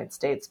in the United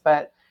States.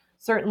 But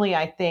certainly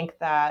I think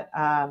that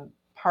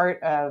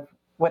part of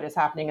what is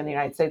happening in the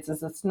United States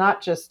is it's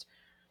not just,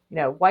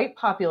 white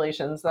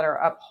populations that are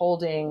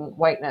upholding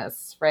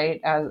whiteness,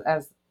 right,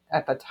 as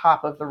at the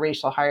top of the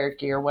racial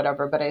hierarchy or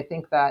whatever. But I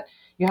think that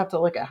you have to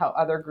look at how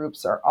other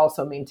groups are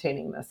also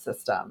maintaining this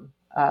system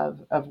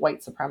of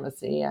white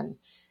supremacy and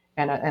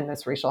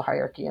this racial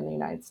hierarchy in the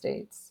United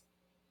States.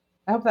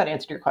 I hope that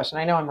answered your question.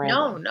 I know I'm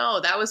rambling. No,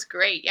 that was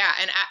great. Yeah,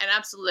 and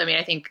absolutely. I mean,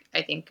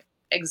 I think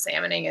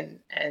examining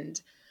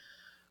and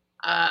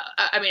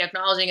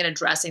acknowledging and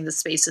addressing the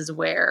spaces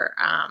where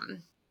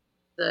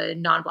the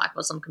non-Black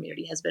Muslim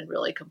community has been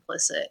really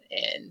complicit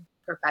in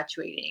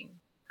perpetuating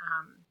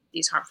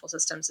these harmful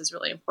systems is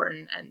really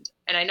important. And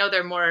I know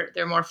there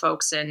are more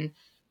folks in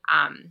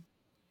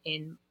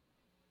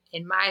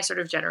my sort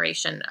of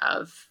generation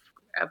of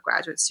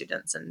graduate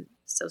students and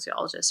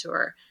sociologists who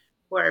are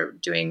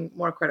doing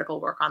more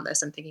critical work on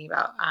this and thinking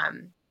about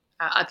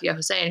Atiyah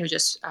Hussain, who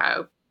just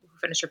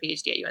finished her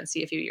PhD at UNC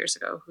a few years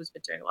ago, who's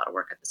been doing a lot of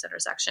work at this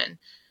intersection,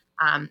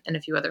 and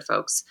a few other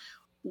folks.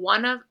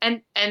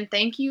 And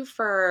thank you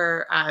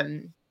for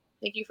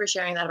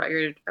sharing that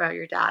about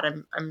your dad.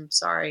 I'm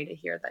sorry to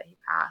hear that he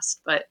passed,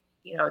 but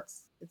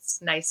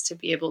it's nice to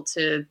be able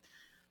to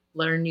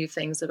learn new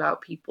things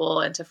about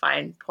people and to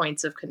find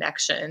points of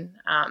connection,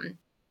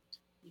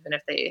 even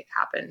if they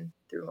happen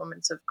through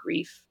moments of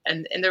grief.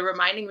 And they're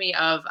reminding me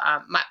of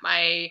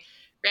my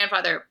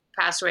grandfather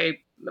passed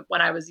away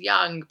when I was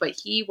young, but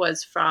he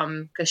was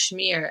from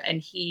Kashmir, and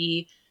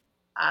he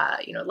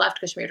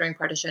left Kashmir during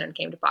partition and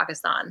came to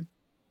Pakistan.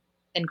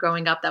 And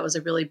growing up, that was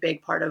a really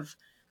big part of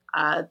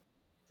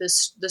the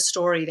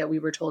story that we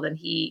were told. And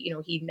he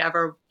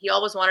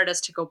always wanted us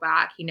to go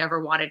back. He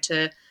never wanted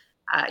to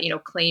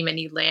claim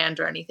any land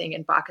or anything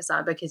in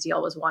Pakistan, because he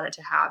always wanted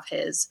to have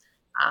his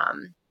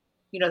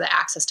the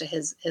access to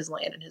his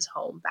land and his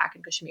home back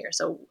in Kashmir.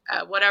 So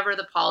whatever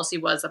the policy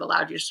was that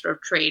allowed you to sort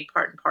of trade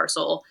part and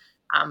parcel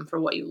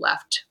for what you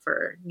left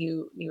for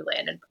new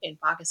land in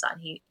Pakistan,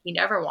 he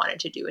never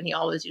wanted to do. And he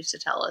always used to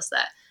tell us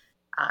that,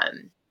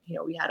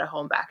 we had a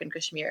home back in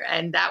Kashmir.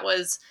 And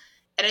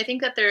I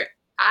think that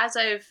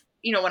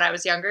when I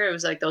was younger, it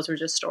was like, those were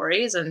just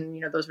stories,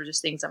 and, those were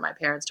just things that my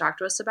parents talked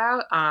to us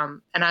about.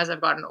 And as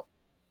I've gotten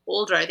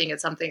older, I think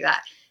it's something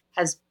that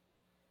has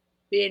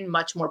been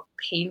much more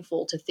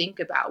painful to think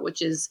about,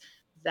 which is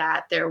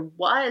that there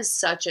was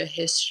such a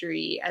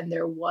history, and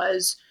there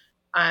was,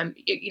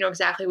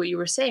 exactly what you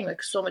were saying,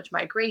 like so much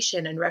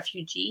migration and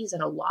refugees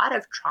and a lot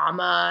of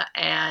trauma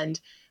and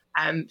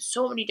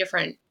so many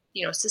different,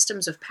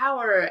 systems of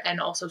power,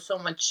 and also so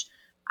much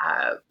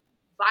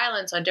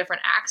violence on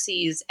different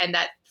axes. And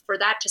that for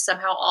that to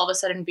somehow all of a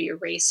sudden be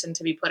erased and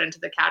to be put into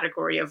the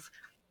category of,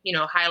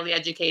 highly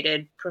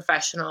educated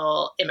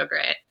professional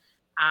immigrant.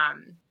 I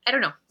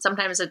don't know.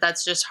 Sometimes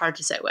that's just hard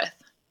to sit with.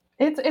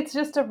 It's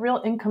just a real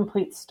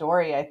incomplete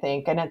story, I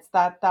think, and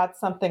that's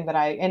something that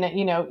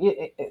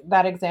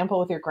that example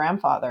with your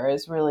grandfather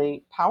is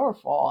really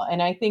powerful,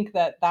 and I think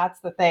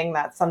that's the thing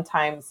that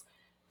sometimes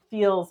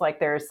feels like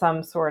there's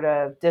some sort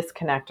of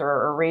disconnect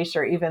or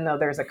erasure, even though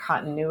there's a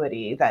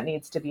continuity that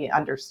needs to be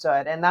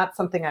understood, and that's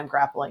something I'm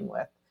grappling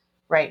with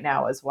right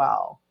now as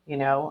well.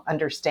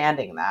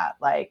 Understanding that,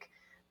 like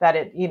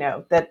that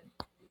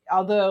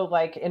although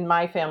like in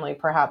my family,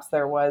 perhaps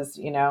there was,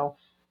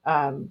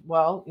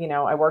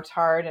 I worked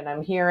hard and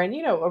I'm here, and,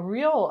 a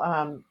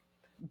real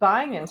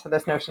buying into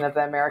this notion of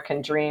the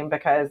American dream,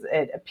 because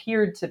it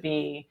appeared to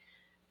be,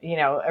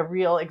 a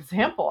real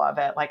example of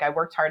it. Like, I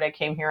worked hard, I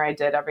came here, I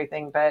did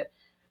everything, but,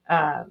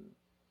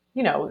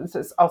 this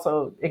is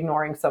also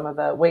ignoring some of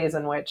the ways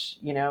in which,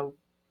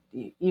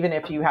 even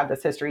if you had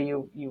this history,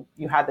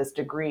 you had this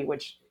degree,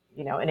 which,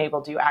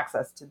 enabled you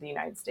access to the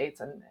United States,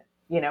 and,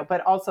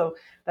 but also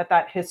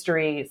that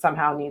history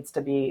somehow needs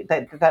to be,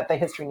 that the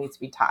history needs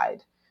to be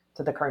tied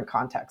to the current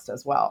context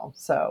as well.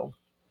 So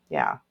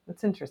yeah,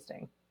 it's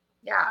interesting.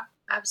 Yeah,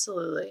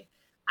 absolutely.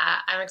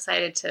 I'm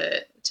excited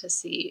to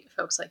see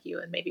folks like you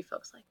and maybe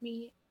folks like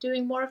me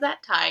doing more of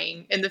that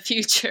tying in the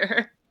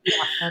future.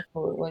 Yeah,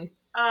 absolutely.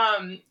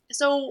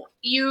 So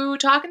you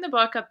talk in the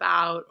book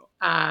about,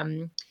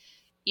 or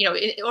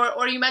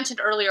you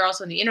mentioned earlier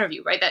also in the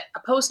interview, right, that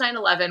post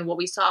 9/11, what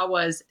we saw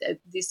was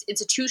this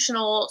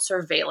institutional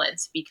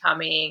surveillance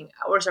becoming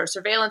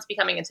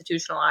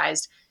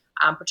institutionalized,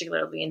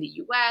 particularly in the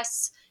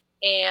U.S.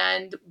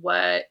 And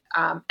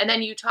and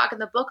then you talk in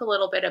the book a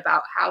little bit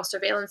about how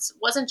surveillance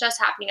wasn't just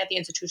happening at the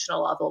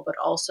institutional level, but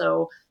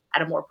also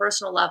at a more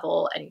personal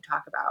level. And you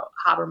talk about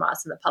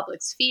Habermas and the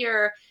public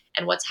sphere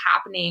and what's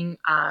happening,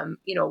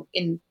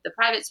 in the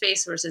private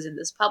space versus in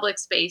this public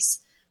space.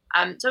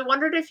 So I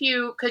wondered if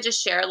you could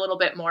just share a little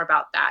bit more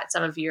about that,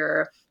 some of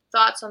your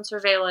thoughts on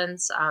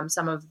surveillance,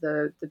 some of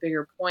the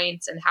bigger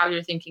points, and how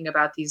you're thinking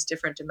about these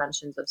different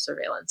dimensions of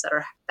surveillance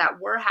that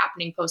were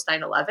happening post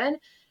 9/11.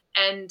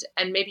 And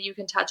maybe you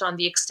can touch on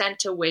the extent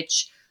to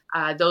which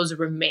those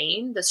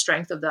remain, the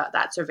strength of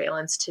that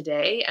surveillance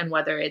today, and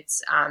whether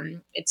it's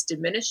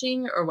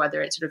diminishing or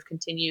whether it sort of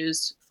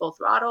continues full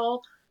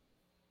throttle.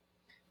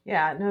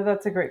 Yeah, no,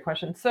 that's a great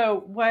question.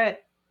 So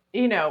what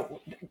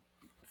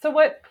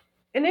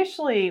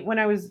initially, when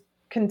I was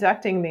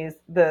conducting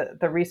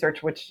the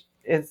research, which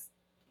is,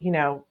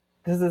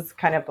 this is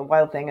kind of the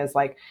wild thing, is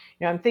like,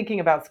 I'm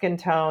thinking about skin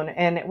tone,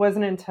 and it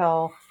wasn't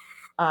until,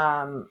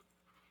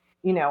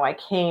 I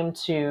came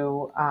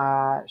to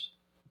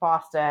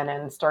Boston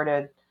and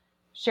started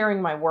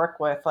sharing my work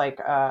with like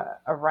a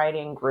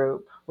writing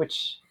group,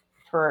 which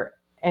for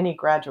any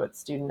graduate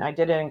student, I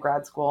did it in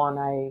grad school and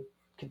I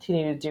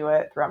continue to do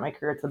it throughout my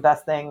career. It's the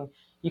best thing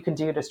you can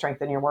do to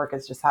strengthen your work,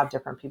 is just have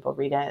different people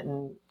read it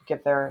and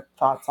give their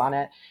thoughts on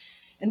it.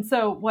 And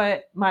so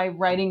what my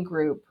writing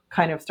group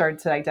kind of started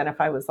to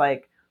identify was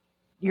like,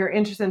 you're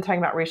interested in talking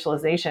about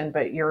racialization,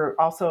 but you're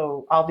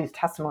also, all these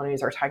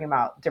testimonies are talking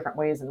about different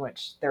ways in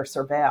which they're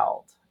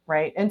surveilled,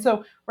 right? And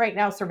so right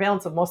now,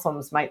 surveillance of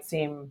Muslims might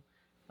seem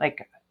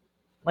like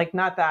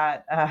not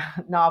that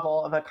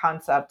novel of a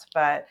concept,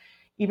 but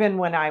even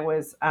when I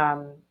was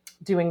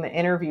doing the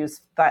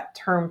interviews, that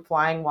term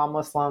 "flying while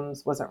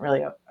Muslims" wasn't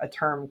really a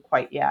term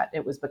quite yet.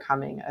 It was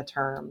becoming a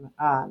term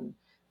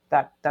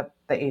that the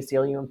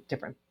ACLU and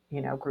different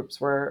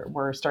groups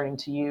were starting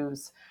to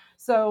use.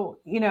 So,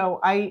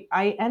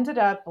 I ended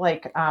up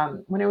like,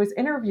 when I was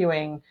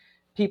interviewing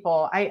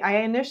people, I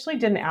initially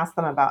didn't ask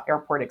them about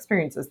airport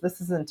experiences.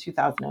 This is in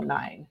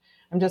 2009.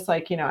 I'm just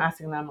like,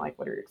 asking them like,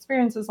 what are your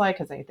experiences like?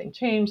 Has anything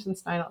changed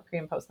since pre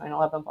and post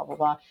 9/11, blah, blah,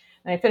 blah.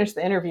 And I finished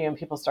the interview and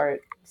people started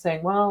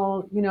saying,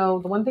 well, the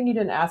one thing you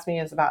didn't ask me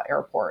is about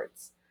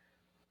airports.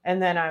 And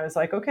then I was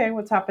like, okay,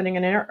 what's happening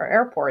in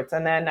airports?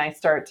 And then I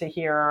start to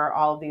hear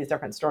all of these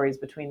different stories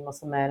between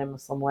Muslim men and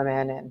Muslim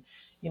women. And,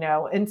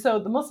 and so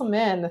the Muslim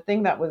men, the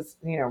thing that was,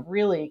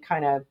 really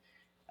kind of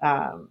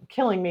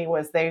killing me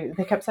was they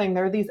kept saying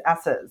there are these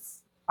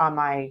S's on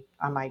my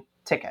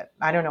ticket.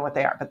 I don't know what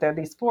they are, but there are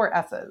these 4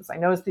 S's. I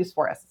noticed these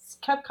 4 S's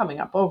kept coming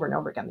up over and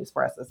over again, these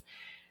 4 S's.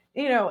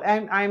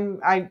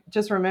 I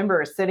just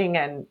remember sitting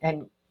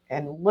and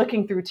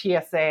looking through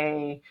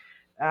TSA,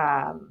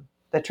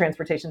 the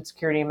Transportation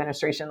Security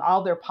Administration,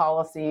 all their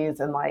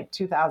policies in like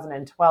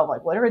 2012,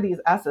 like, what are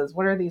these S's?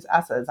 What are these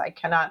S's? I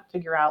cannot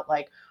figure out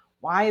like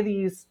why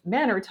these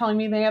men are telling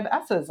me they have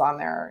S's on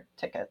their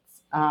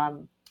tickets.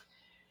 And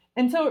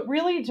so it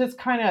really just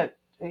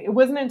it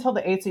wasn't until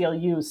the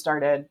ACLU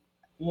started,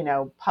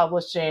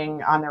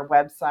 publishing on their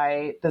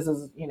website, this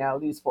is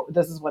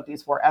what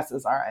these 4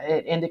 S's are.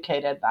 It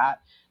indicated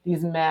that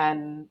these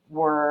men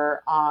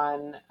were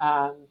on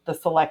the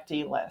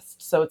selectee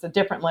list. So it's a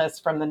different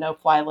list from the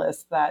no-fly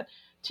list that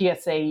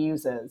TSA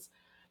uses.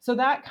 So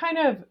that kind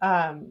of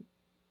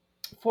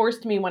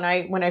forced me, when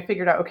I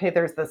figured out, okay,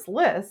 there's this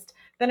list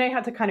then I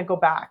had to kind of go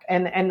back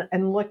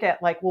and look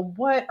at like, well,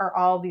 what are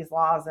all these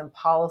laws and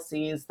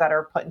policies that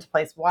are put into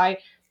place? Why?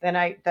 Then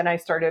I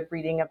started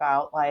reading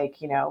about like,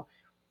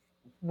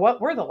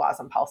 what were the laws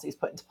and policies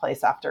put into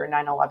place after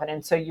 9/11?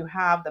 And so you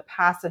have the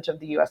passage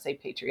of the USA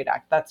Patriot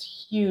Act.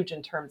 That's huge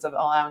in terms of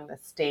allowing the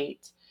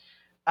state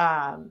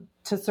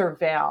to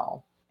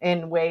surveil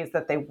in ways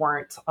that they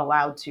weren't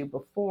allowed to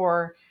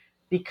before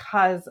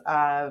because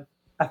of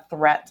a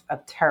threat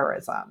of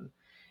terrorism.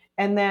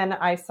 And then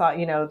I saw,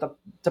 the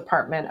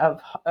Department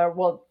of,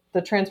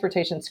 the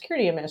Transportation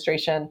Security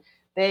Administration,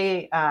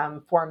 they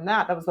formed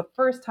that. That was the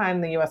first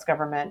time the US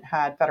government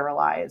had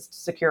federalized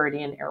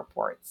security in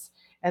airports.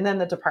 And then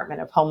the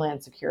Department of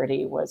Homeland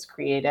Security was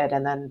created,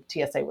 and then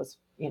TSA was,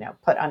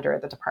 put under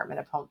the Department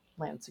of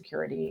Homeland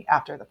Security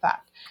after the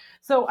fact.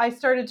 So I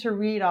started to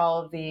read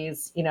all of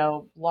these,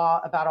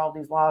 about all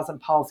these laws and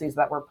policies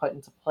that were put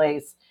into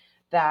place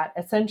that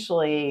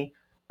essentially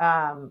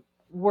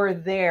were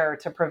there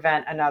to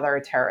prevent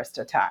another terrorist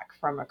attack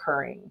from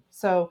occurring.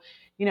 So,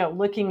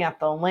 looking at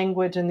the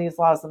language in these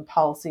laws and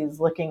policies,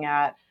 looking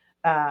at,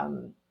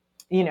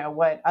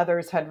 what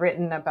others had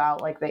written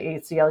about, like the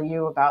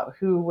ACLU, about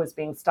who was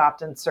being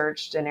stopped and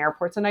searched in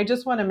airports. And I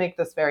just want to make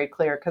this very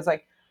clear because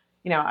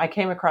I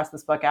came across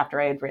this book after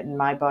I had written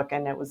my book,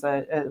 and it was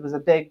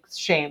a big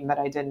shame that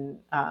I didn't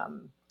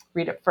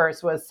read it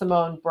first. Was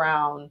Simone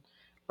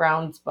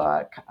Brown's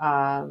book,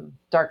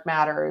 Dark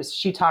Matters.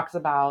 She talks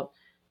about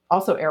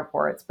also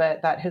airports,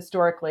 but that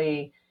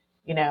historically,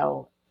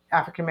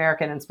 African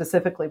American and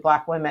specifically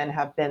Black women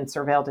have been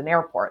surveilled in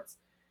airports.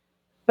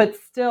 But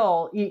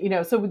still,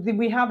 so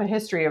we have a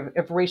history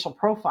of racial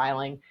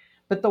profiling,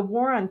 but the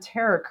war on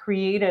terror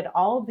created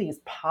all of these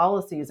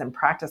policies and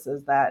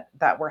practices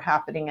that were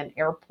happening in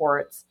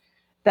airports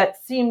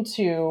that seemed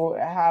to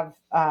have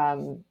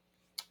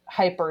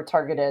hyper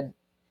targeted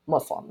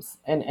Muslims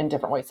in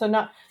different ways.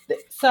 So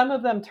some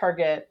of them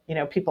target,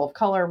 people of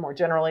color more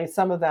generally.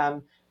 Some of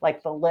them,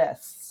 like the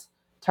lists,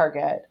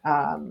 target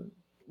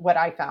what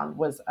I found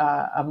was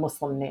a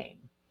Muslim name.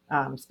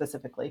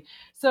 Specifically.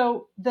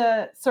 So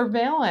the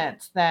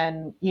surveillance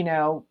then,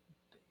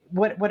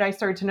 what I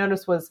started to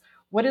notice was,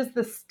 what is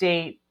the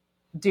state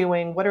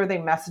doing? What are they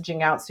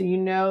messaging out? So we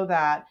know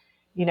that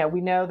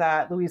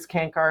Louise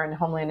Kankar and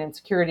Homeland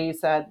Insecurity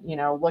said,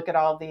 look at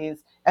all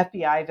these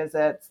FBI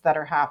visits that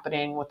are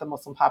happening with the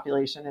Muslim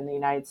population in the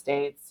United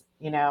States.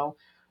 There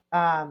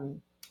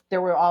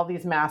were all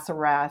these mass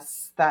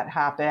arrests that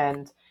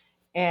happened.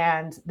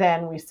 And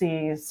then we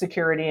see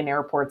security in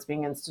airports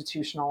being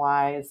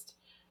institutionalized.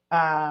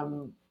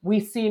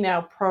 We see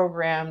now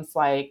programs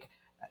like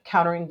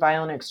Countering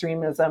Violent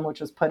Extremism,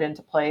 which was put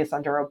into place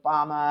under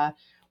Obama,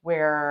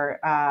 where,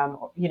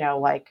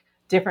 like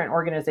different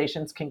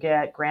organizations can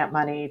get grant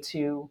money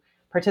to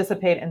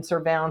participate in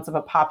surveillance of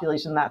a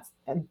population that's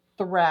a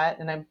threat.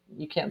 And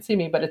you can't see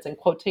me, but it's in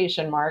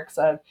quotation marks,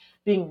 of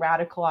being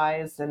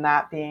radicalized, and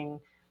that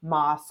being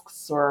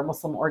mosques or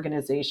Muslim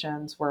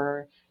organizations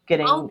were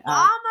getting... Obama!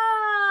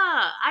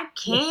 I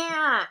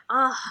can't.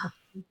 Ugh.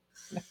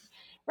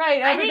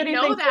 Right. I didn't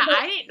know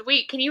that.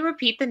 Wait, can you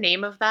repeat the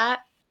name of that?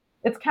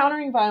 It's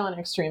Countering Violent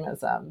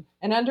Extremism.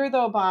 And under the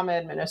Obama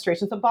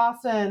administration, so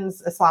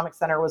Boston's Islamic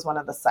Center was one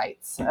of the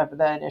sites of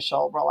the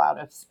initial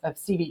rollout of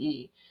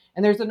CVE.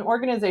 And there's an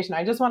organization,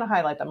 I just want to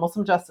highlight that,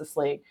 Muslim Justice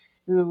League,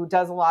 who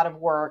does a lot of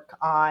work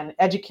on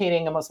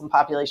educating a Muslim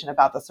population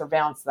about the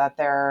surveillance that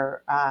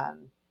they're,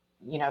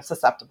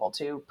 susceptible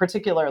to,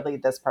 particularly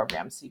this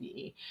program,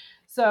 CVE.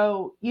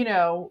 So,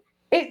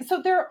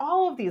 so there are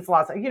all of these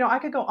laws. I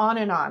could go on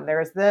and on.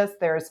 There's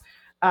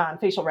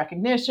facial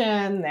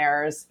recognition.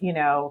 There's,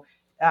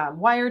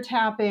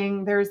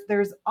 wiretapping.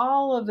 There's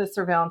all of the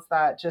surveillance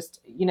that just,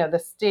 the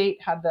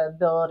state had the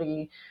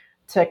ability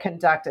to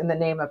conduct in the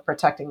name of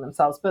protecting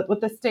themselves. But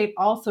what the state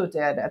also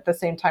did at the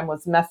same time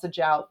was message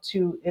out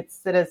to its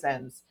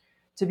citizens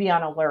to be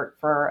on alert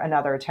for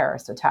another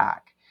terrorist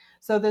attack.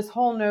 So this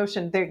whole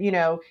notion there,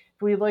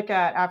 if we look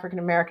at African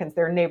Americans,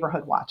 there are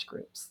neighborhood watch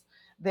groups.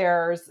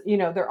 There's,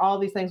 there are all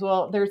these things.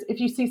 Well,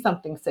 if you see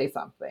something, say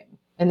something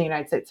in the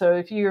United States. So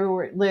if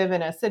you live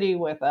in a city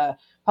with a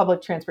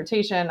public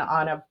transportation,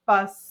 on a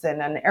bus, in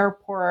an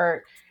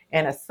airport,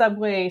 in a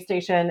subway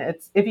station,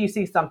 it's, if you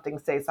see something,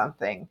 say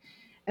something.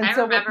 And I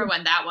remember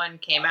when that one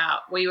came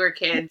out, we were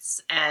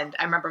kids, and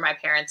I remember my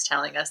parents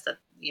telling us that,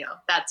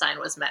 that sign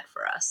was meant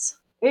for us.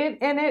 It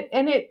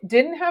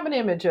didn't have an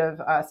image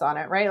of us on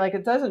it, right? Like,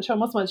 it doesn't show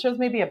Muslim, it shows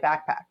maybe a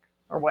backpack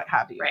or what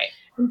have you. Right.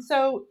 And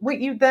so what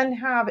you then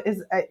have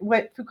is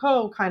what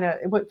Foucault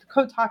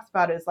talks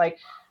about is like,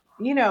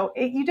 you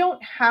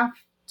don't have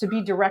to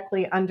be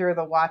directly under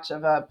the watch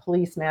of a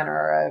policeman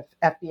or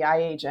a FBI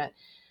agent,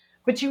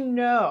 but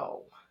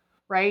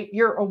right?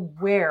 You're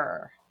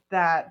aware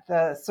that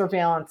the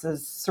surveillance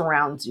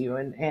surrounds you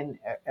and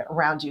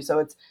around you. So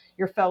it's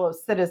your fellow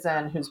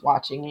citizen who's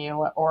watching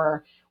you,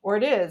 or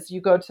it is,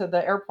 you go to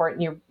the airport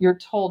and you're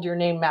told your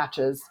name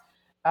matches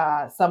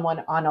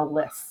someone on a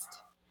list.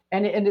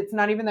 And it's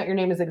not even that your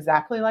name is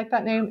exactly like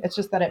that name. It's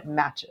just that it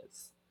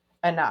matches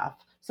enough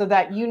so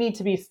that you need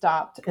to be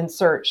stopped and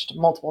searched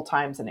multiple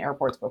times in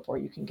airports before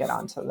you can get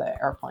onto the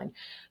airplane.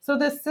 So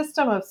this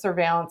system of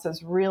surveillance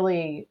is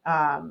really,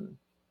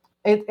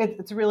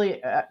 it's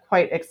really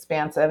quite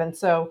expansive. And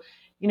so,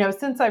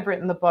 since I've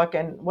written the book,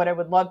 and what I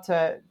would love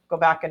to go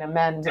back and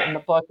amend in the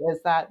book is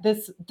that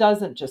this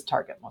doesn't just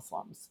target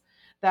Muslims,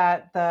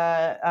 that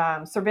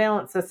the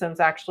surveillance systems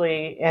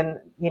actually,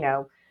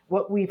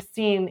 what we've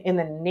seen in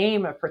the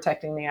name of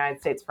protecting the United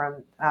States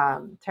from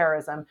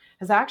terrorism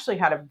has actually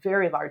had a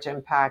very large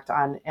impact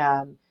on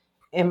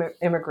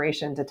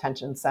immigration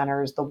detention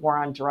centers, the war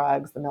on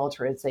drugs, the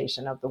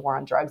militarization of the war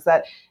on drugs,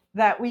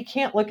 that we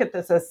can't look at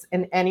this as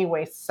in any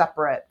way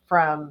separate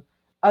from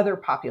other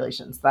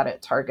populations that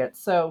it targets.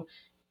 So,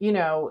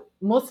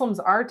 Muslims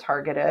are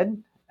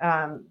targeted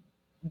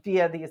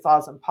via these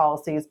laws and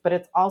policies, but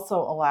it's also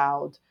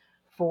allowed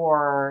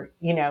for,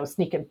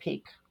 sneak and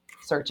peek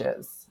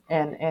searches.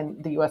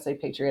 And the USA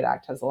Patriot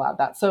Act has allowed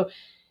that. So,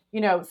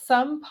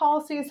 some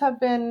policies have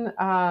been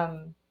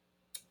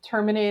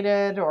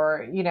terminated,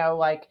 or,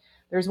 like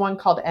there's one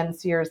called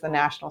NSEERS, the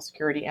National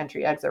Security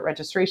Entry Exit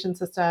Registration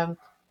System.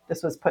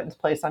 This was put into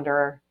place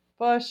under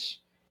Bush.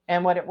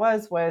 And what it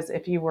was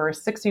if you were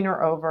 16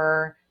 or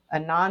over, a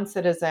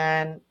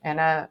non-citizen, and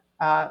a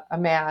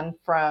man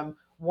from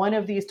one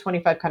of these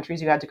 25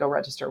 countries, you had to go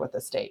register with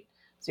the state.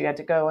 So you had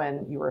to go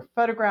and you were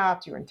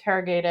photographed, you were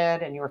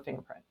interrogated, and you were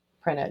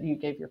fingerprinted. You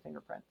gave your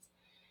fingerprints.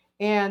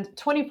 And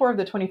 24 of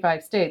the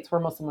 25 states were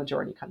Muslim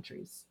majority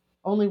countries.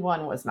 Only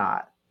one was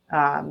not,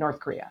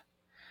 North Korea.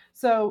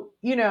 So,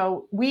 when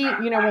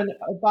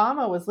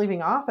Obama was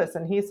leaving office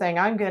and he's saying,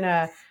 I'm going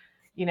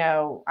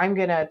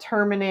to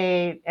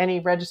terminate any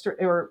register,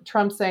 or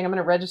Trump saying, I'm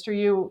going to register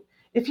you.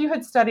 If you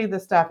had studied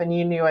this stuff and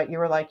you knew it, you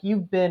were like,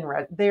 you've been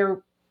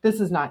there. This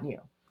is not new.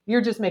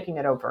 You're just making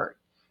it overt.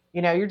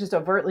 You're just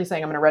overtly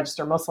saying, I'm going to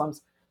register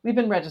Muslims. We've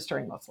been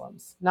registering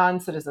Muslims,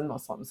 non-citizen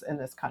Muslims in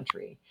this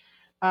country.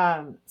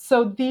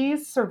 So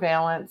these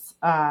surveillance,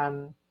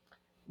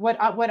 what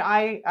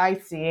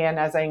I see, and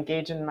as I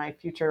engage in my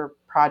future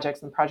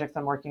projects and projects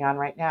I'm working on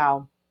right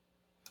now,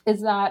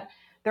 is that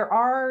there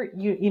are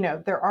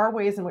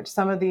ways in which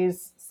some of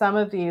these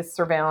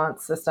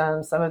surveillance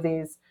systems, some of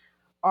these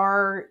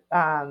are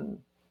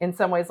in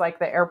some ways, like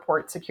the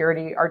airport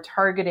security, are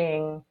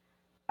targeting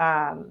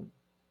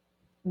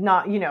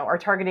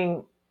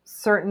targeting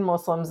certain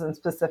Muslims in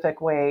specific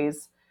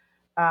ways,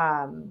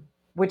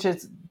 which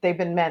is they've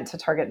been meant to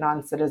target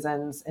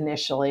non-citizens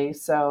initially.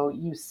 So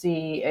you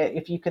see,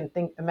 if you can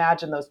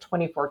imagine those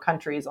 24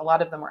 countries, a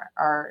lot of them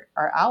are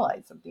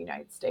allies of the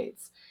United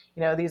States.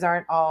 These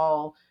aren't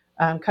all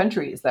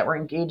countries that were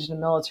engaged in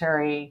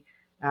military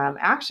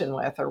action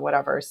with or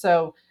whatever.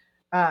 So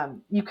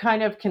you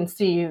kind of can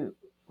see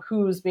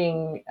who's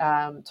being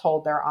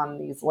told they're on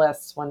these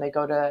lists when they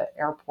go to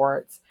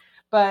airports.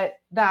 But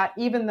that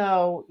even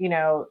though,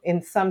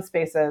 in some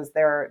spaces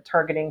they're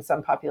targeting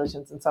some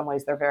populations, in some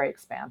ways they're very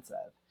expansive.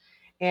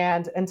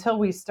 And until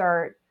we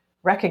start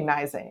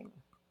recognizing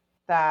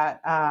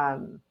that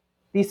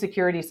these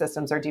security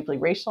systems are deeply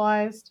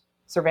racialized,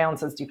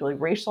 surveillance is deeply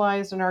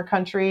racialized in our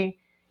country,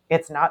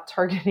 it's not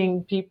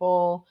targeting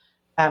people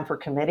for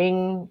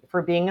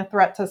being a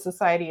threat to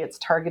society. It's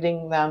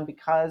targeting them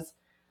because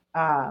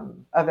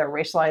of their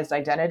racialized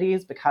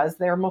identities, because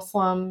they're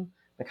Muslim,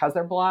 because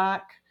they're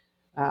Black,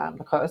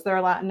 because they're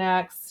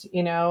Latinx,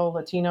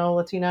 Latino,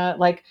 Latina.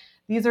 Like,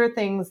 these are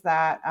things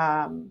that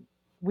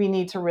we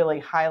need to really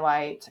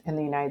highlight in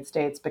the United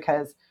States,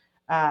 because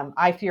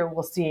I fear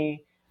we'll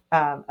see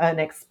an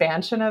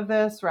expansion of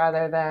this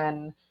rather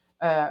than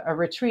a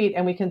retreat.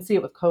 And we can see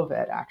it with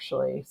COVID,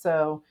 actually.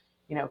 So,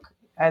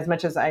 as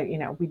much as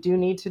we do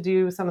need to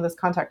do some of this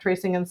contact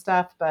tracing and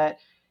stuff, but,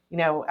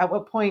 at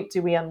what point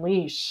do we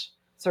unleash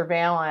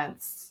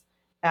surveillance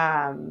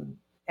and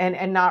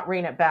not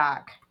rein it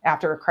back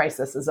after a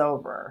crisis is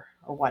over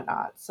or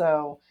whatnot?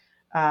 So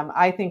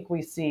I think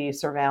we see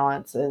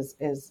surveillance is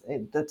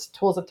the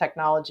tools of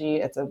technology.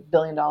 It's a $1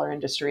 billion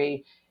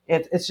industry.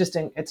 It's just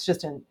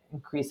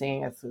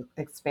increasing. It's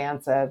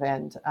expansive,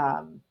 and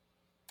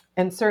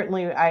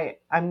certainly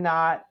I'm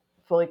not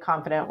fully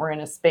confident we're in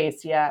a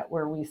space yet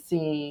where we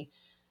see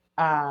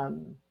a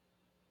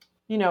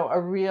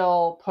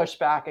real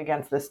pushback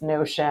against this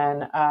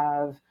notion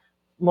of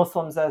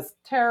Muslims as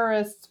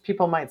terrorists.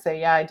 People might say,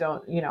 yeah, I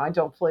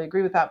don't fully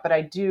agree with that, but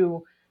I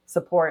do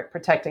support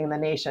protecting the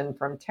nation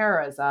from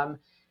terrorism.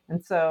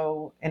 And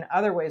so in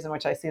other ways in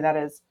which I see that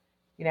is,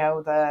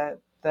 the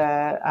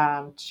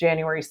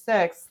January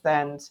 6th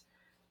and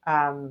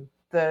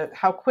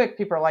how quick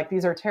people are like,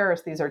 these are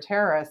terrorists,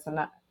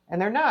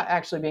 and they're not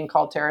actually being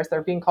called terrorists,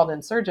 they're being called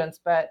insurgents.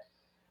 But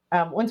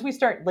once we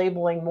start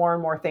labeling more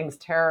and more things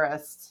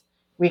terrorists,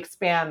 we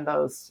expand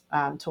those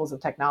tools of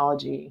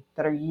technology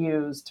that are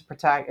used to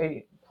protect,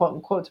 quote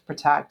unquote, to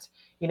protect,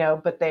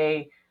 but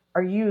they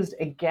are used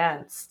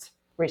against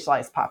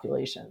racialized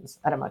populations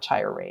at a much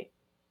higher rate.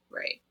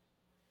 Right.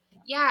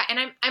 Yeah.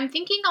 And I'm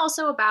thinking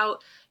also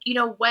about,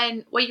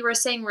 when what you were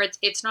saying, where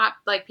it's not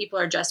like people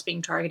are just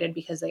being targeted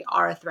because they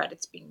are a threat.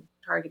 It's being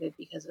targeted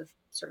because of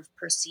sort of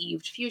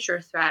perceived future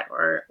threat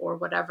or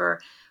whatever.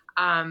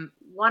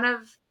 One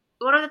of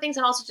the things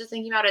I'm also just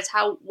thinking about is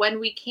how when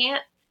we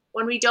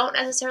don't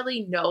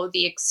necessarily know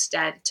the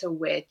extent to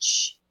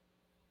which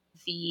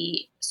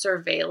the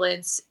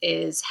surveillance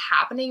is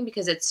happening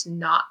because it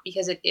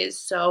is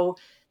so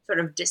sort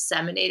of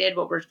disseminated,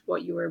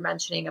 what you were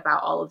mentioning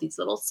about all of these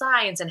little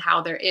signs and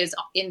how there is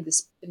in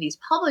these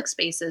public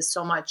spaces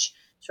so much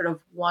sort of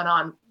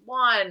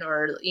one-on-one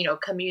or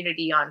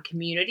community on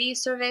community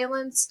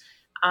surveillance,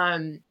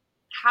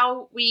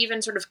 how we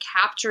even sort of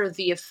capture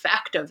the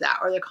effect of that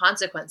or the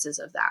consequences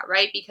of that,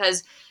 right?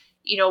 Because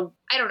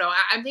I don't know.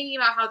 I'm thinking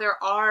about how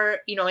there are,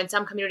 in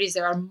some communities,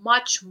 there are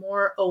much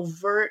more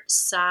overt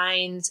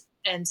signs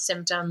and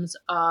symptoms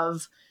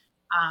of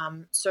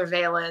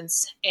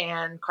surveillance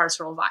and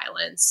carceral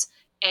violence.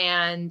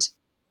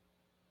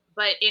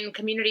 But in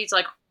communities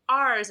like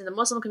ours, in the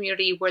Muslim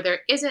community, where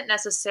there isn't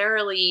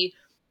necessarily,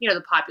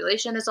 the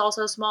population is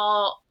also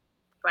small.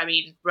 I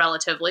mean,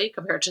 relatively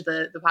compared to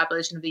the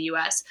population of the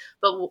U.S.,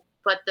 but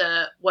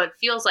what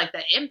feels like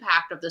the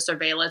impact of the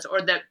surveillance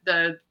or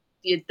the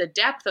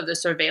depth of the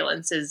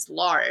surveillance is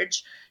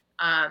large.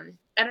 I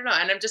don't know.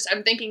 And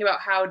I'm thinking about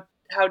how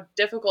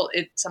difficult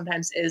it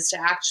sometimes is to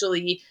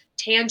actually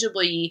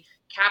tangibly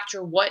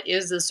capture what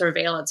is the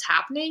surveillance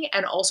happening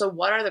and also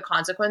what are the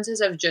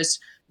consequences of just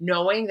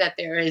knowing that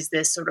there is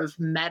this sort of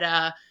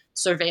meta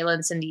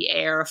surveillance in the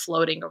air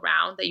floating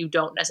around that you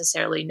don't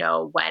necessarily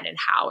know when and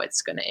how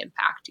it's going to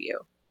impact you.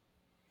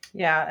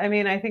 Yeah, I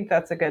mean, I think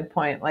that's a good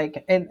point.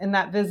 Like, and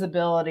that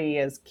visibility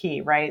is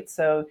key, right?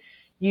 So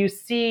you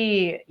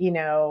see,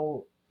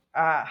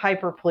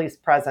 hyper police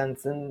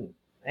presence in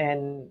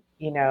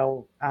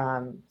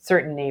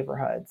certain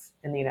neighborhoods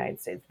in the United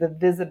States. The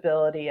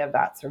visibility of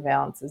that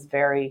surveillance is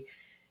very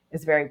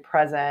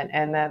present,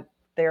 and that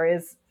there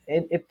is.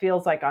 It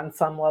feels like on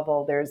some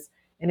level there's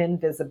an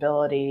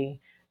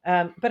invisibility,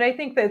 but I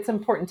think that it's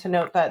important to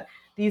note that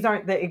these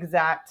aren't the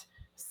exact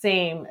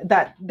same,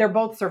 that they're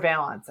both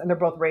surveillance and they're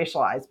both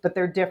racialized, but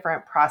they're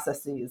different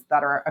processes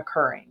that are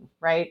occurring,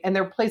 right? And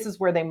there are places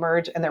where they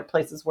merge and there are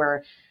places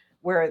where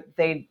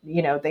they,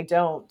 they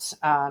don't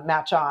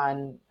match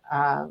on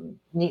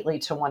neatly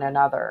to one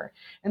another.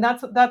 And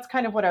that's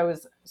kind of what I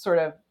was sort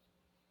of,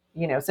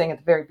 saying at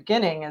the very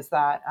beginning is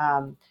that,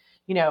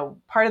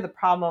 part of the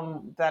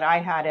problem that I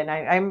had, and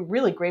I'm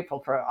really grateful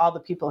for all the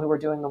people who are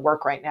doing the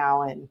work right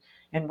now and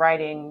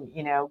writing,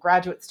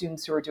 graduate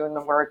students who are doing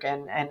the work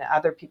and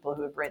other people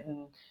who have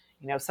written,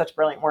 such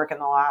brilliant work in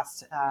the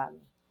last,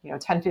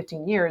 10,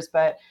 15 years.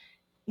 But,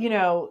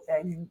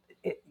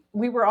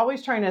 we were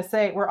always trying to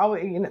say,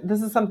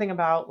 this is something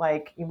about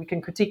like, we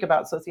can critique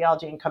about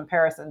sociology and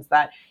comparisons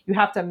that you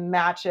have to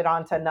match it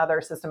onto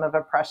another system of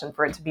oppression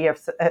for it to be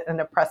an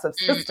oppressive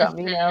system,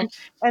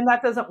 and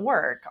that doesn't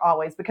work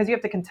always because you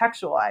have to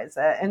contextualize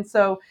it. And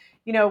so,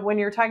 when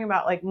you're talking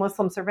about like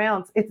Muslim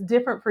surveillance, it's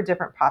different for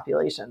different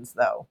populations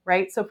though,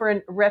 right? So for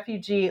a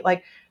refugee,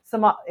 like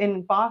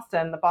in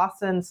Boston, the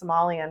Boston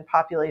Somalian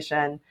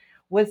population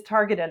was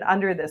targeted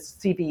under this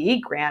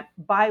CVE grant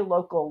by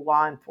local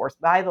law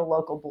enforcement, by the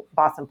local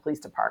Boston Police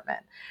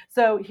Department.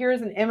 So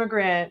here's an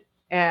immigrant,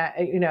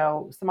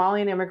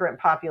 Somalian immigrant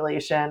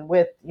population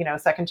with,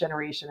 second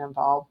generation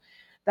involved,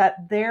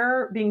 that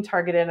they're being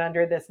targeted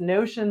under this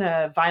notion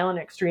of violent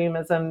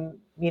extremism,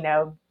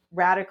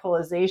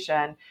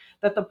 radicalization,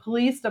 that the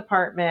police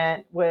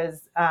department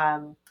was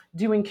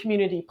doing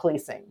community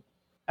policing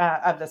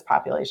of this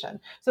population.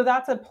 So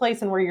that's a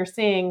place in where you're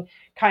seeing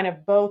kind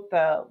of both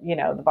the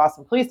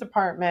Boston Police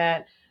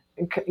Department,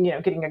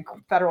 getting a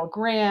federal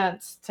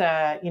grant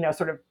to,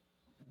 sort of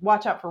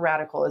watch out for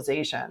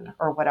radicalization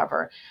or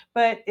whatever.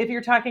 But if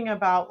you're talking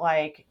about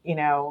like,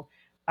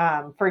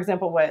 for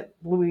example, what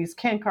Louise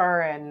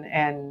Kankar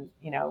and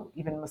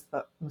even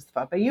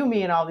Mustafa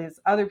Bayoumi and all these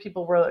other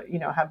people were,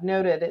 have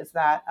noted is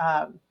that,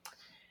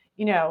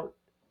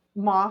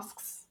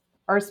 mosques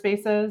are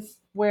spaces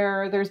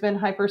where there's been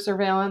hyper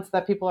surveillance,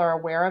 that people are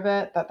aware of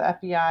it, that the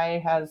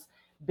FBI has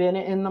been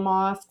in the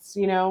mosques,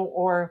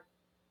 or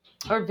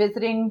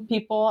visiting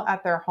people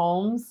at their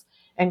homes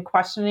and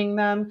questioning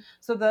them.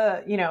 So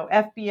the,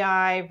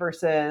 FBI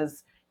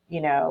versus,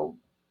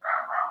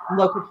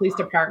 local police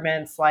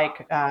departments,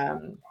 like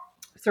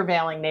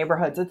surveilling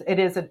neighborhoods, it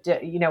is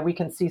we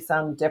can see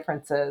some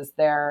differences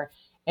there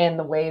in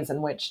the ways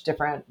in which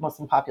different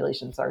Muslim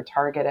populations are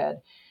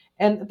targeted.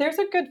 And there's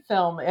a good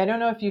film. I don't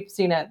know if you've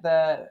seen it,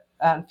 the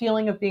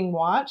Feeling of Being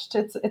Watched.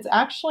 It's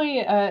actually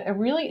a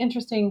really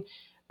interesting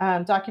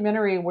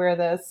documentary where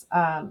this,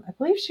 I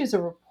believe she's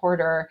a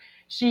reporter.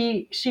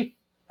 She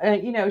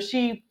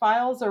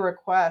files a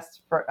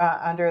request for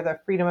under the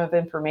Freedom of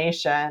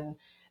Information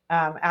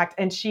Act,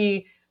 and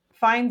she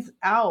finds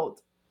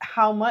out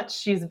how much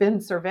she's been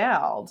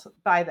surveilled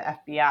by the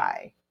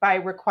FBI by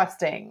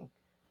requesting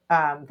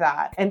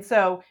that. And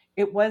so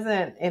it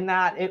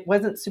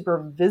wasn't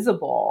super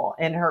visible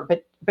in her,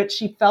 but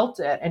she felt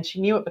it and she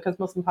knew it because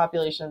Muslim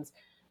populations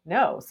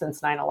know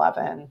since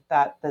 9/11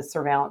 that the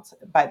surveillance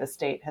by the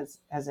state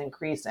has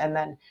increased. And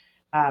then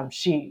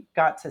she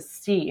got to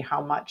see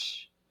how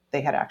much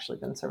they had actually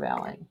been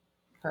surveilling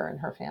her and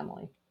her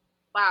family.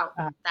 Wow,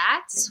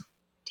 that's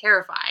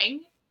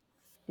terrifying.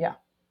 Yeah.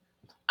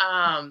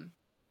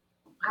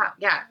 Wow,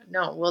 yeah,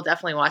 no, we'll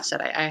definitely watch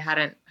that. I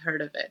hadn't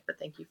heard of it, but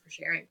thank you for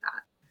sharing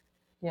that.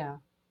 Yeah.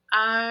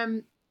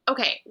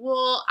 Okay,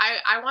 well,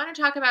 I want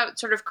to talk about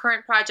sort of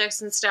current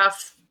projects and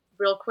stuff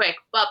real quick,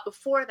 but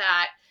before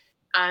that,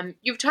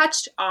 you've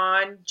touched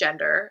on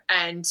gender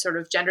and sort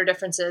of gender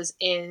differences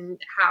in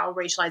how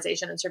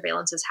racialization and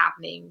surveillance is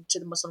happening to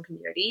the Muslim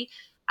community.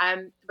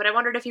 But I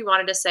wondered if you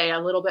wanted to say a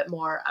little bit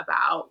more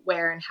about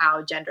where and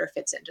how gender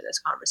fits into this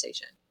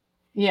conversation.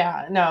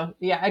 Yeah, no,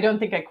 yeah, I don't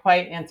think I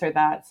quite answered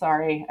that.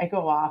 Sorry, I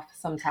go off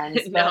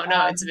sometimes. No,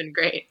 But it's been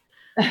great.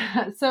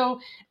 so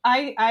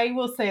I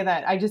will say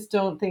that I just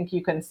don't think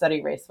you can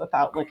study race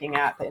without looking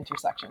at the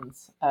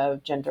intersections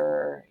of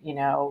gender,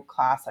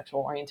 class,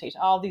 sexual orientation.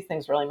 All these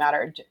things really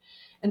matter.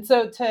 And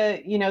so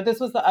this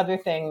was the other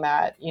thing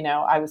that,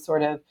 I was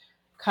sort of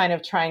kind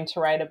of trying to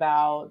write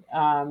about,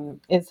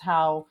 is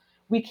how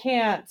we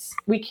can't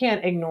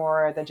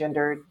ignore the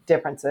gender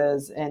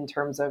differences in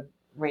terms of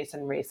race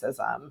and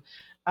racism.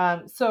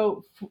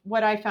 So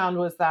what I found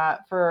was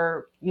that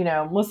for,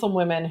 Muslim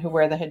women who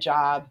wear the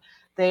hijab,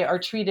 they are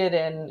treated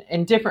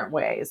in different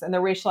ways, and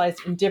they're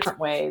racialized in different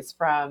ways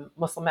from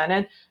Muslim men.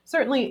 And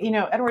certainly,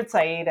 Edward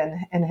Said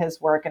and his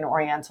work in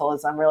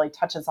Orientalism really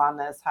touches on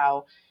this,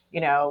 how,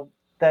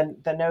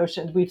 the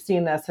notion, we've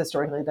seen this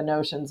historically, the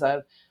notions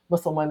of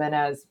Muslim women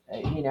as,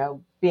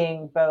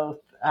 being both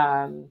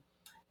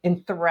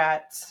in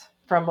threat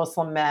from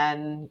Muslim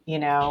men,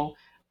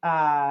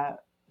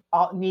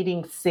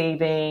 needing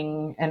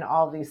saving and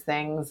all these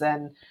things.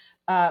 And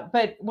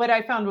but what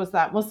I found was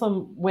that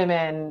Muslim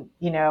women,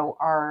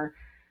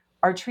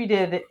 are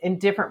treated in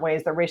different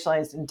ways. They're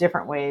racialized in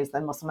different ways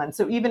than Muslim men.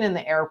 So even in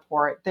the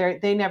airport,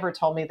 they never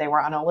told me they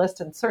were on a list.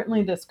 And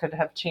certainly this could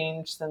have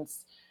changed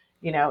since,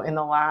 in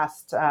the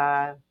last,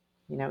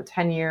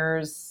 10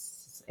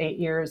 years, 8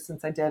 years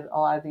since I did a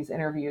lot of these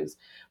interviews.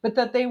 But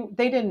that they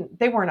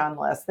weren't on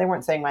lists. They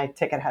weren't saying my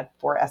ticket had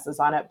 4 S's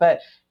on it.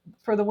 But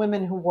for the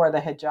women who wore the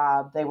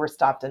hijab, they were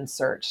stopped and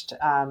searched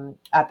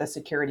at the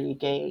security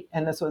gate.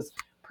 And this was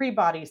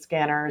pre-body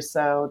scanners,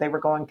 so they were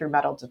going through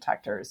metal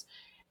detectors.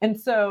 And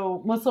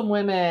so Muslim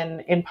women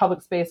in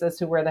public spaces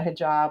who wear the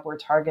hijab were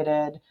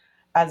targeted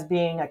as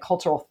being a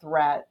cultural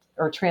threat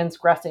or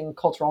transgressing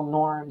cultural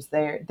norms.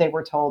 They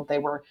were told they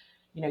were,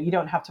 you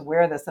don't have to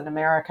wear this in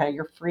America.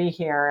 You're free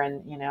here.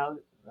 And,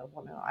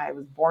 I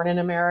was born in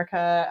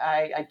America.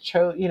 I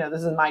chose,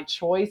 this is my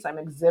choice. I'm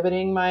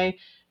exhibiting my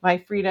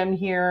freedom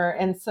here.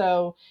 And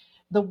so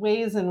the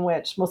ways in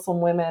which Muslim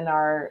women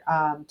are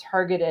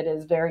targeted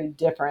is very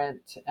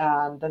different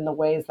than the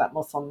ways that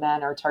Muslim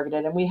men are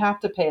targeted. And we have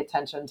to pay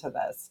attention to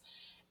this.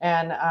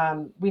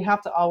 And we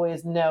have to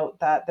always note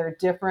that there are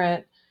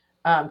different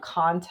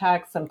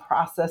contexts and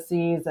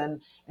processes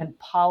and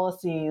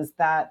policies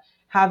that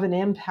have an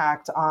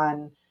impact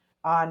on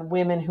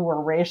women who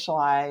are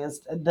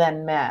racialized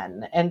than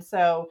men. And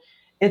so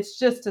it's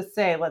just to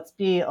say, let's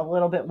be a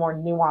little bit more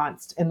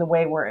nuanced in the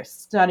way we're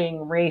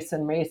studying race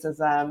and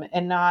racism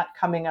and not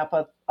coming up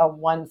with a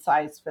one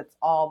size fits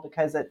all,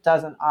 because it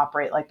doesn't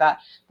operate like that.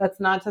 That's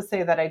not to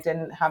say that I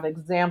didn't have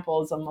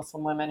examples of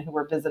Muslim women who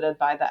were visited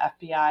by the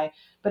FBI,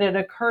 but it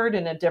occurred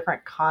in a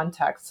different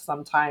context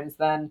sometimes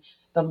than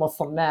the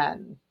Muslim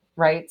men,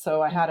 right?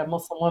 So I had a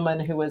Muslim woman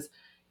who was,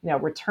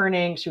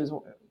 returning. She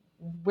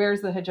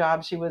wears the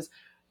hijab. She was,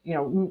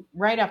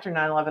 right after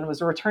 9/11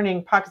 was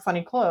returning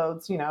Pakistani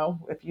clothes.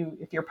 If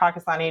you're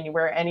Pakistani and you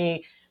wear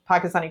any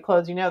Pakistani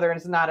clothes,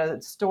 there's not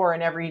a store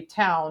in every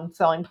town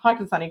selling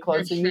Pakistani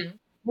clothes. So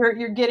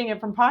you're getting it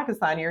from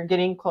Pakistan. You're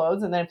getting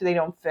clothes, and then if they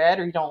don't fit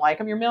or you don't like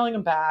them, you're mailing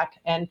them back.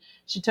 And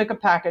she took a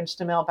package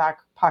to mail back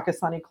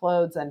Pakistani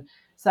clothes, and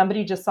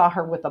somebody just saw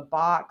her with a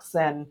box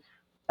and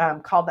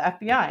called the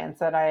FBI and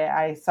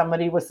said,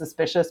 somebody was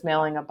suspicious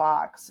mailing a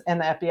box, and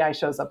the FBI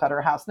shows up at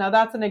her house. Now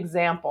that's an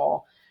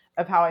example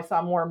of how I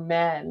saw more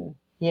men,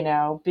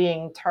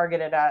 being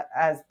targeted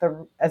as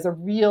a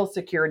real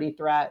security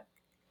threat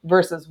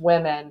versus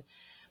women.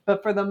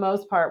 But for the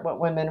most part, what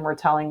women were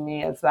telling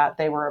me is that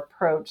they were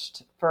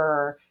approached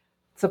for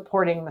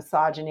supporting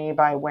misogyny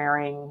by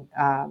wearing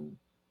the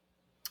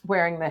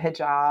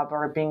hijab,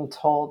 or being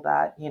told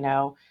that,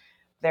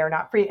 they're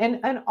not free.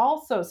 And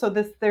also, so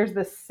there's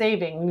this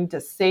saving, we need to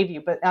save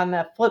you. But on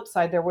the flip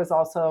side, there was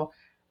also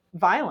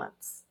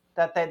violence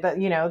that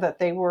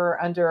they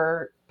were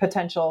under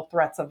potential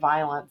threats of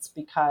violence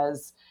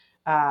because,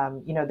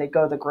 they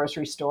go to the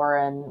grocery store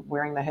and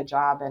wearing the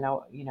hijab, and,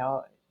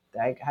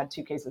 I had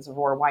 2 cases of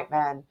where white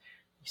men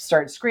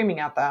started screaming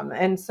at them.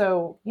 And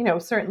so,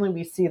 certainly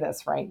we see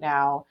this right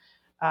now,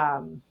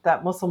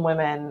 that Muslim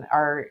women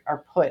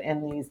are put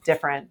in these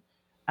different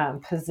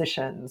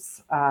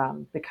positions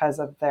because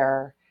of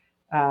their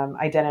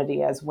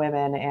identity as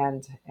women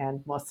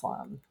and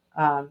Muslim.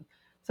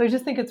 So I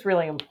just think it's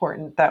really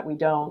important that we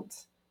don't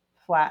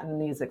flatten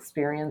these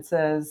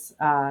experiences,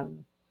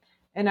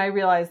 and I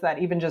realize that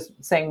even just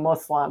saying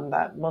Muslim,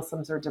 that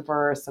Muslims are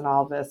diverse and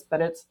all this,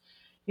 but it's,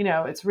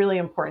 it's really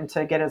important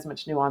to get as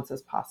much nuance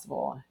as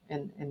possible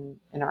in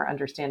our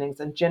understandings.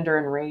 And gender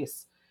and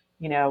race,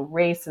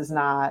 race is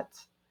not,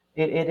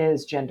 it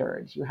is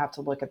gendered. You have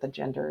to look at the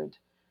gendered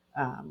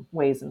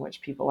ways in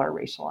which people are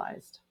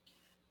racialized.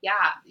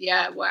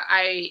 Yeah. Well,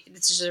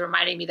 this is just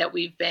reminding me that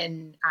we've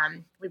been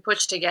we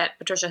pushed to get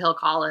Patricia Hill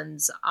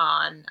Collins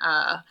on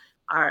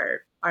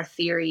our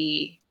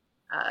theory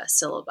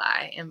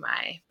syllabi in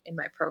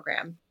my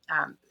program,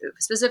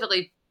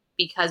 specifically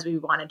because we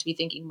wanted to be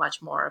thinking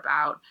much more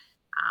about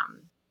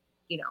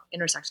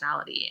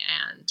intersectionality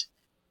and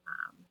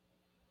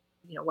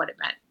what it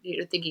meant.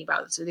 Thinking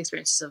about the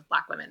experiences of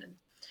Black women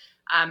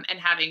and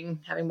having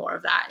more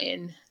of that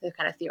in the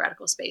kind of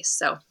theoretical space.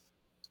 So.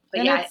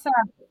 But and it's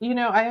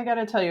I got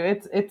to tell you,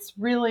 it's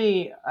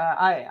really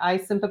I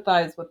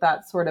sympathize with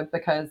that sort of,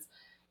 because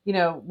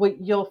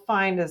what you'll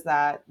find is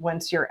that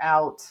once you're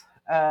out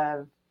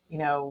of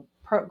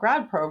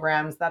grad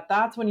programs,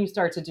 that's when you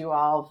start to do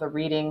all of the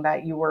reading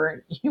that you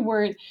weren't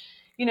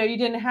you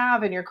didn't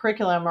have in your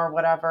curriculum or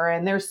whatever.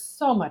 And there's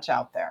so much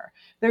out there.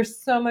 There's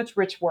so much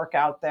rich work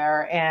out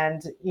there,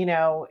 and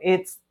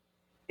it's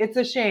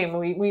a shame.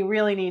 We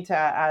really need to,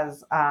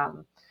 as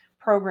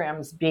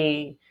programs,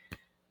 be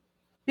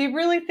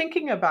really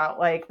thinking about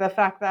like the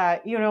fact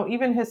that,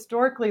 even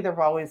historically, there've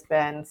always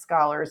been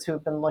scholars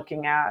who've been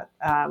looking at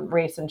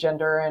race and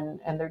gender, and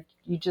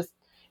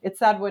it's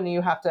sad when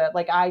you have to,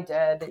 like I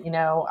did,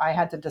 I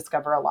had to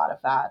discover a lot of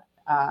that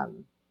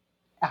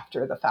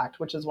after the fact,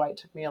 which is why it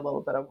took me a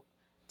little bit of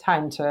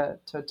time to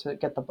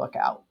get the book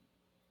out.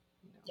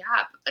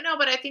 Yeah, no,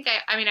 but I think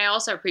I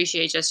also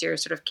appreciate just your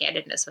sort of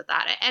candidness with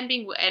that, and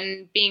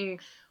being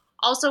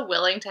also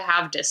willing to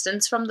have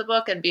distance from the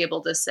book and be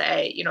able to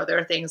say, there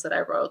are things that I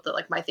wrote that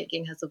like my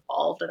thinking has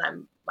evolved,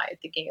 and my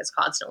thinking is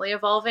constantly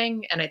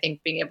evolving. And I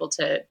think being able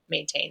to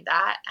maintain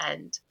that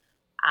and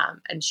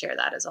share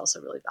that is also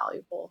really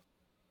valuable.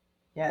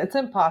 Yeah, it's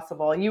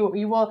impossible. You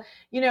will,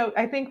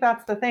 I think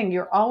that's the thing.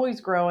 You're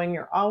always growing,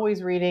 you're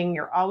always reading,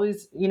 you're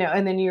always,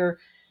 and then you're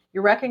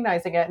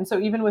recognizing it. And so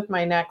even with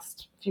my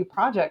next few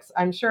projects,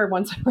 I'm sure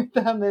once I read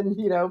them in,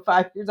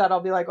 5 years out, I'll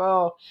be like,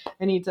 oh,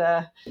 I need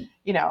to,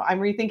 I'm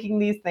rethinking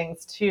these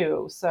things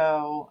too.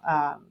 So,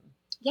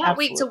 yeah.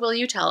 Absolutely. Wait, so will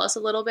you tell us a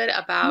little bit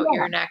about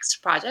your next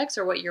projects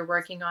or what you're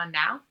working on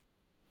now?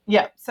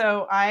 Yeah.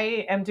 So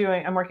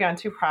I'm working on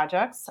 2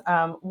 projects.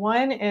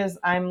 One is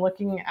I'm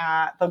looking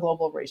at the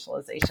global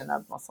racialization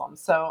of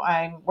Muslims. So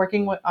I'm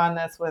working on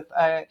this with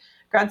a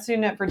grad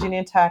student at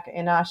Virginia Tech,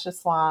 Inash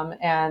Islam,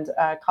 and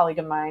a colleague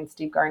of mine,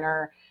 Steve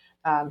Garner,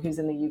 who's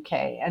in the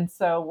UK. And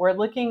so we're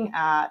looking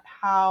at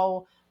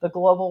how the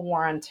global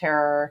war on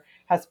terror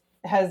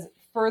has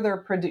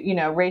further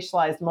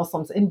racialized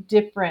Muslims in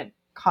different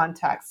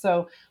contexts.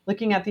 So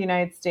looking at the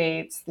United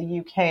States, the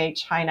UK,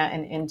 China,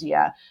 and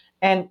India,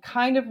 and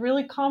kind of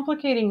really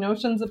complicating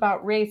notions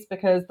about race,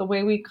 because the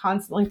way we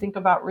constantly think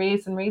about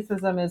race and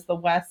racism is the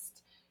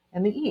West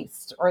and the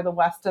East, or the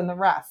West and the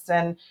rest.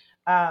 And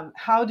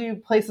how do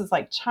places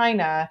like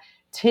China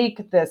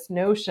take this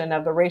notion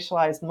of the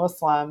racialized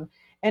Muslim?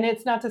 And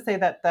it's not to say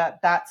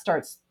that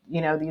starts,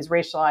 these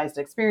racialized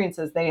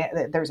experiences.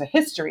 There's a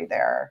history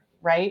there,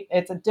 right?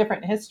 It's a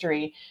different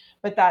history,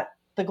 but that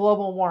the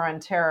global war on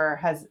terror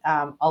has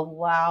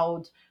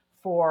allowed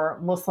for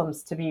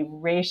Muslims to be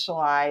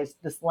racialized.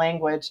 This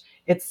language,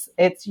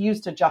 it's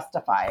used to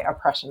justify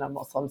oppression of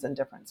Muslims in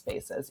different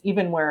spaces,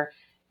 even where,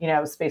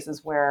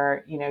 spaces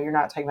where, you're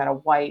not talking about a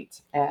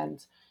white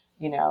and,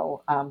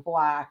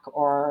 Black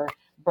or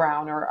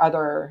brown or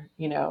other,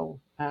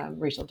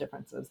 racial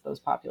differences,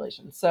 those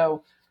populations.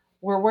 So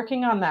we're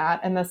working on that.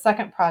 And the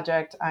second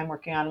project I'm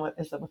working on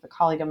is with a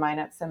colleague of mine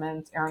at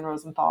Simmons, Aaron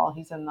Rosenthal.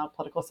 He's in the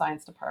political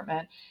science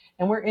department,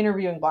 and we're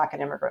interviewing Black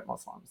and immigrant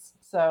Muslims.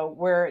 So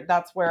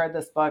that's where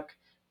this book,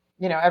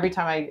 every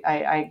time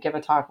I give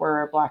a talk,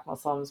 we're Black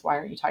Muslims, why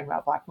aren't you talking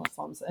about Black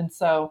Muslims? And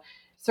so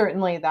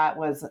certainly that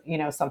was,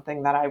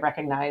 something that I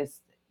recognized,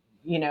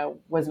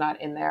 was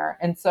not in there.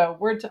 And so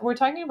we're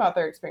talking about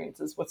their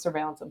experiences with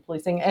surveillance and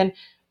policing. And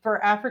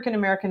for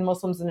African-American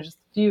Muslims, in just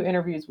a few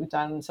interviews we've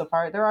done so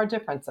far, there are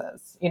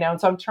differences,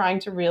 and so I'm trying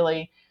to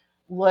really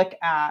look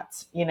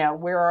at,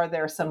 where are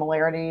there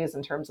similarities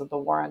in terms of the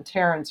war on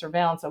terror and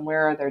surveillance, and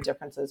where are there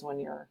differences when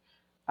you're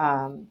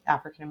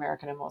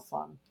African-American and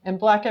Muslim. And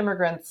Black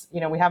immigrants,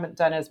 we haven't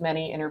done as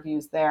many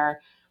interviews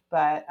there,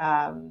 but,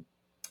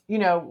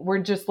 we're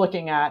just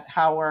looking at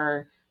how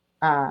are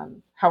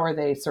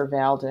they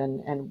surveilled,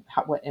 and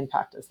what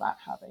impact is that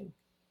having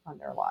on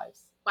their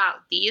lives. Wow,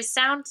 these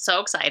sound so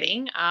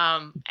exciting,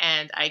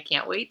 and I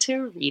can't wait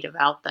to read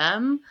about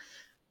them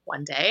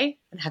one day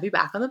and have you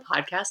back on the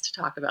podcast to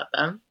talk about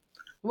them.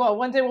 Well,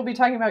 one day we'll be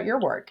talking about your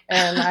work,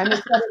 and I'm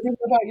excited to hear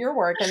about your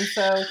work, and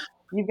so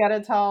you've got to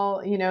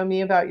tell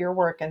me about your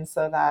work, and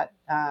so that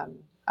I'm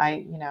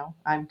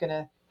going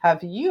to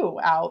have you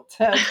out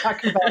to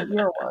talk about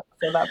your work.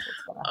 So that's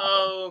what's going to happen.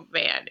 Oh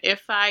man,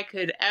 if I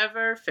could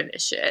ever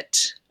finish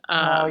it.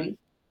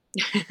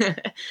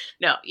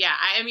 No, yeah.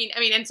 I mean,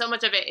 and so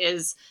much of it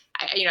is,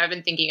 I've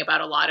been thinking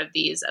about a lot of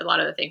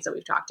the things that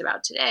we've talked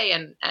about today,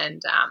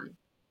 and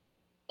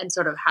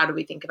sort of how do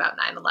we think about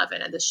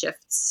 9/11 and the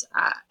shifts,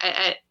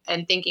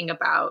 and thinking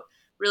about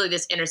really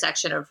this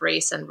intersection of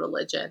race and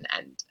religion,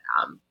 and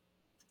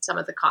some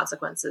of the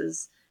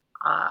consequences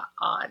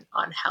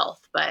on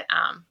health. But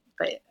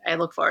I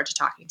look forward to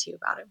talking to you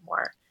about it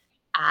more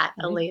at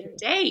a later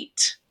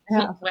date,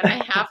 when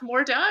I have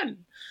more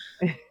done.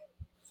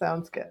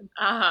 Sounds good.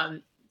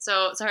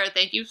 So Sahar,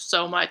 thank you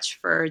so much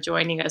for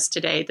joining us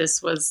today.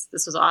 This was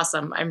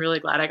awesome. I'm really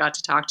glad I got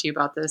to talk to you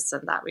about this,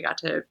 and that we got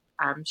to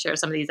share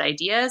some of these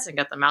ideas and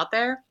get them out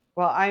there.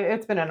 Well,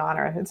 it's been an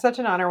honor. It's such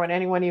an honor when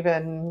anyone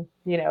even,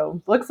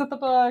 looks at the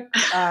book,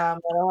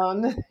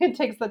 it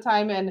takes the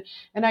time. And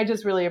I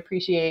just really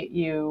appreciate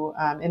you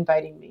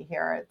inviting me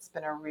here. It's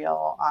been a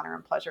real honor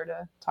and pleasure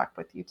to talk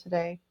with you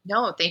today.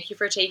 No, thank you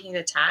for taking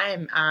the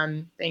time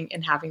and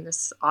having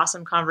this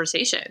awesome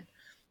conversation.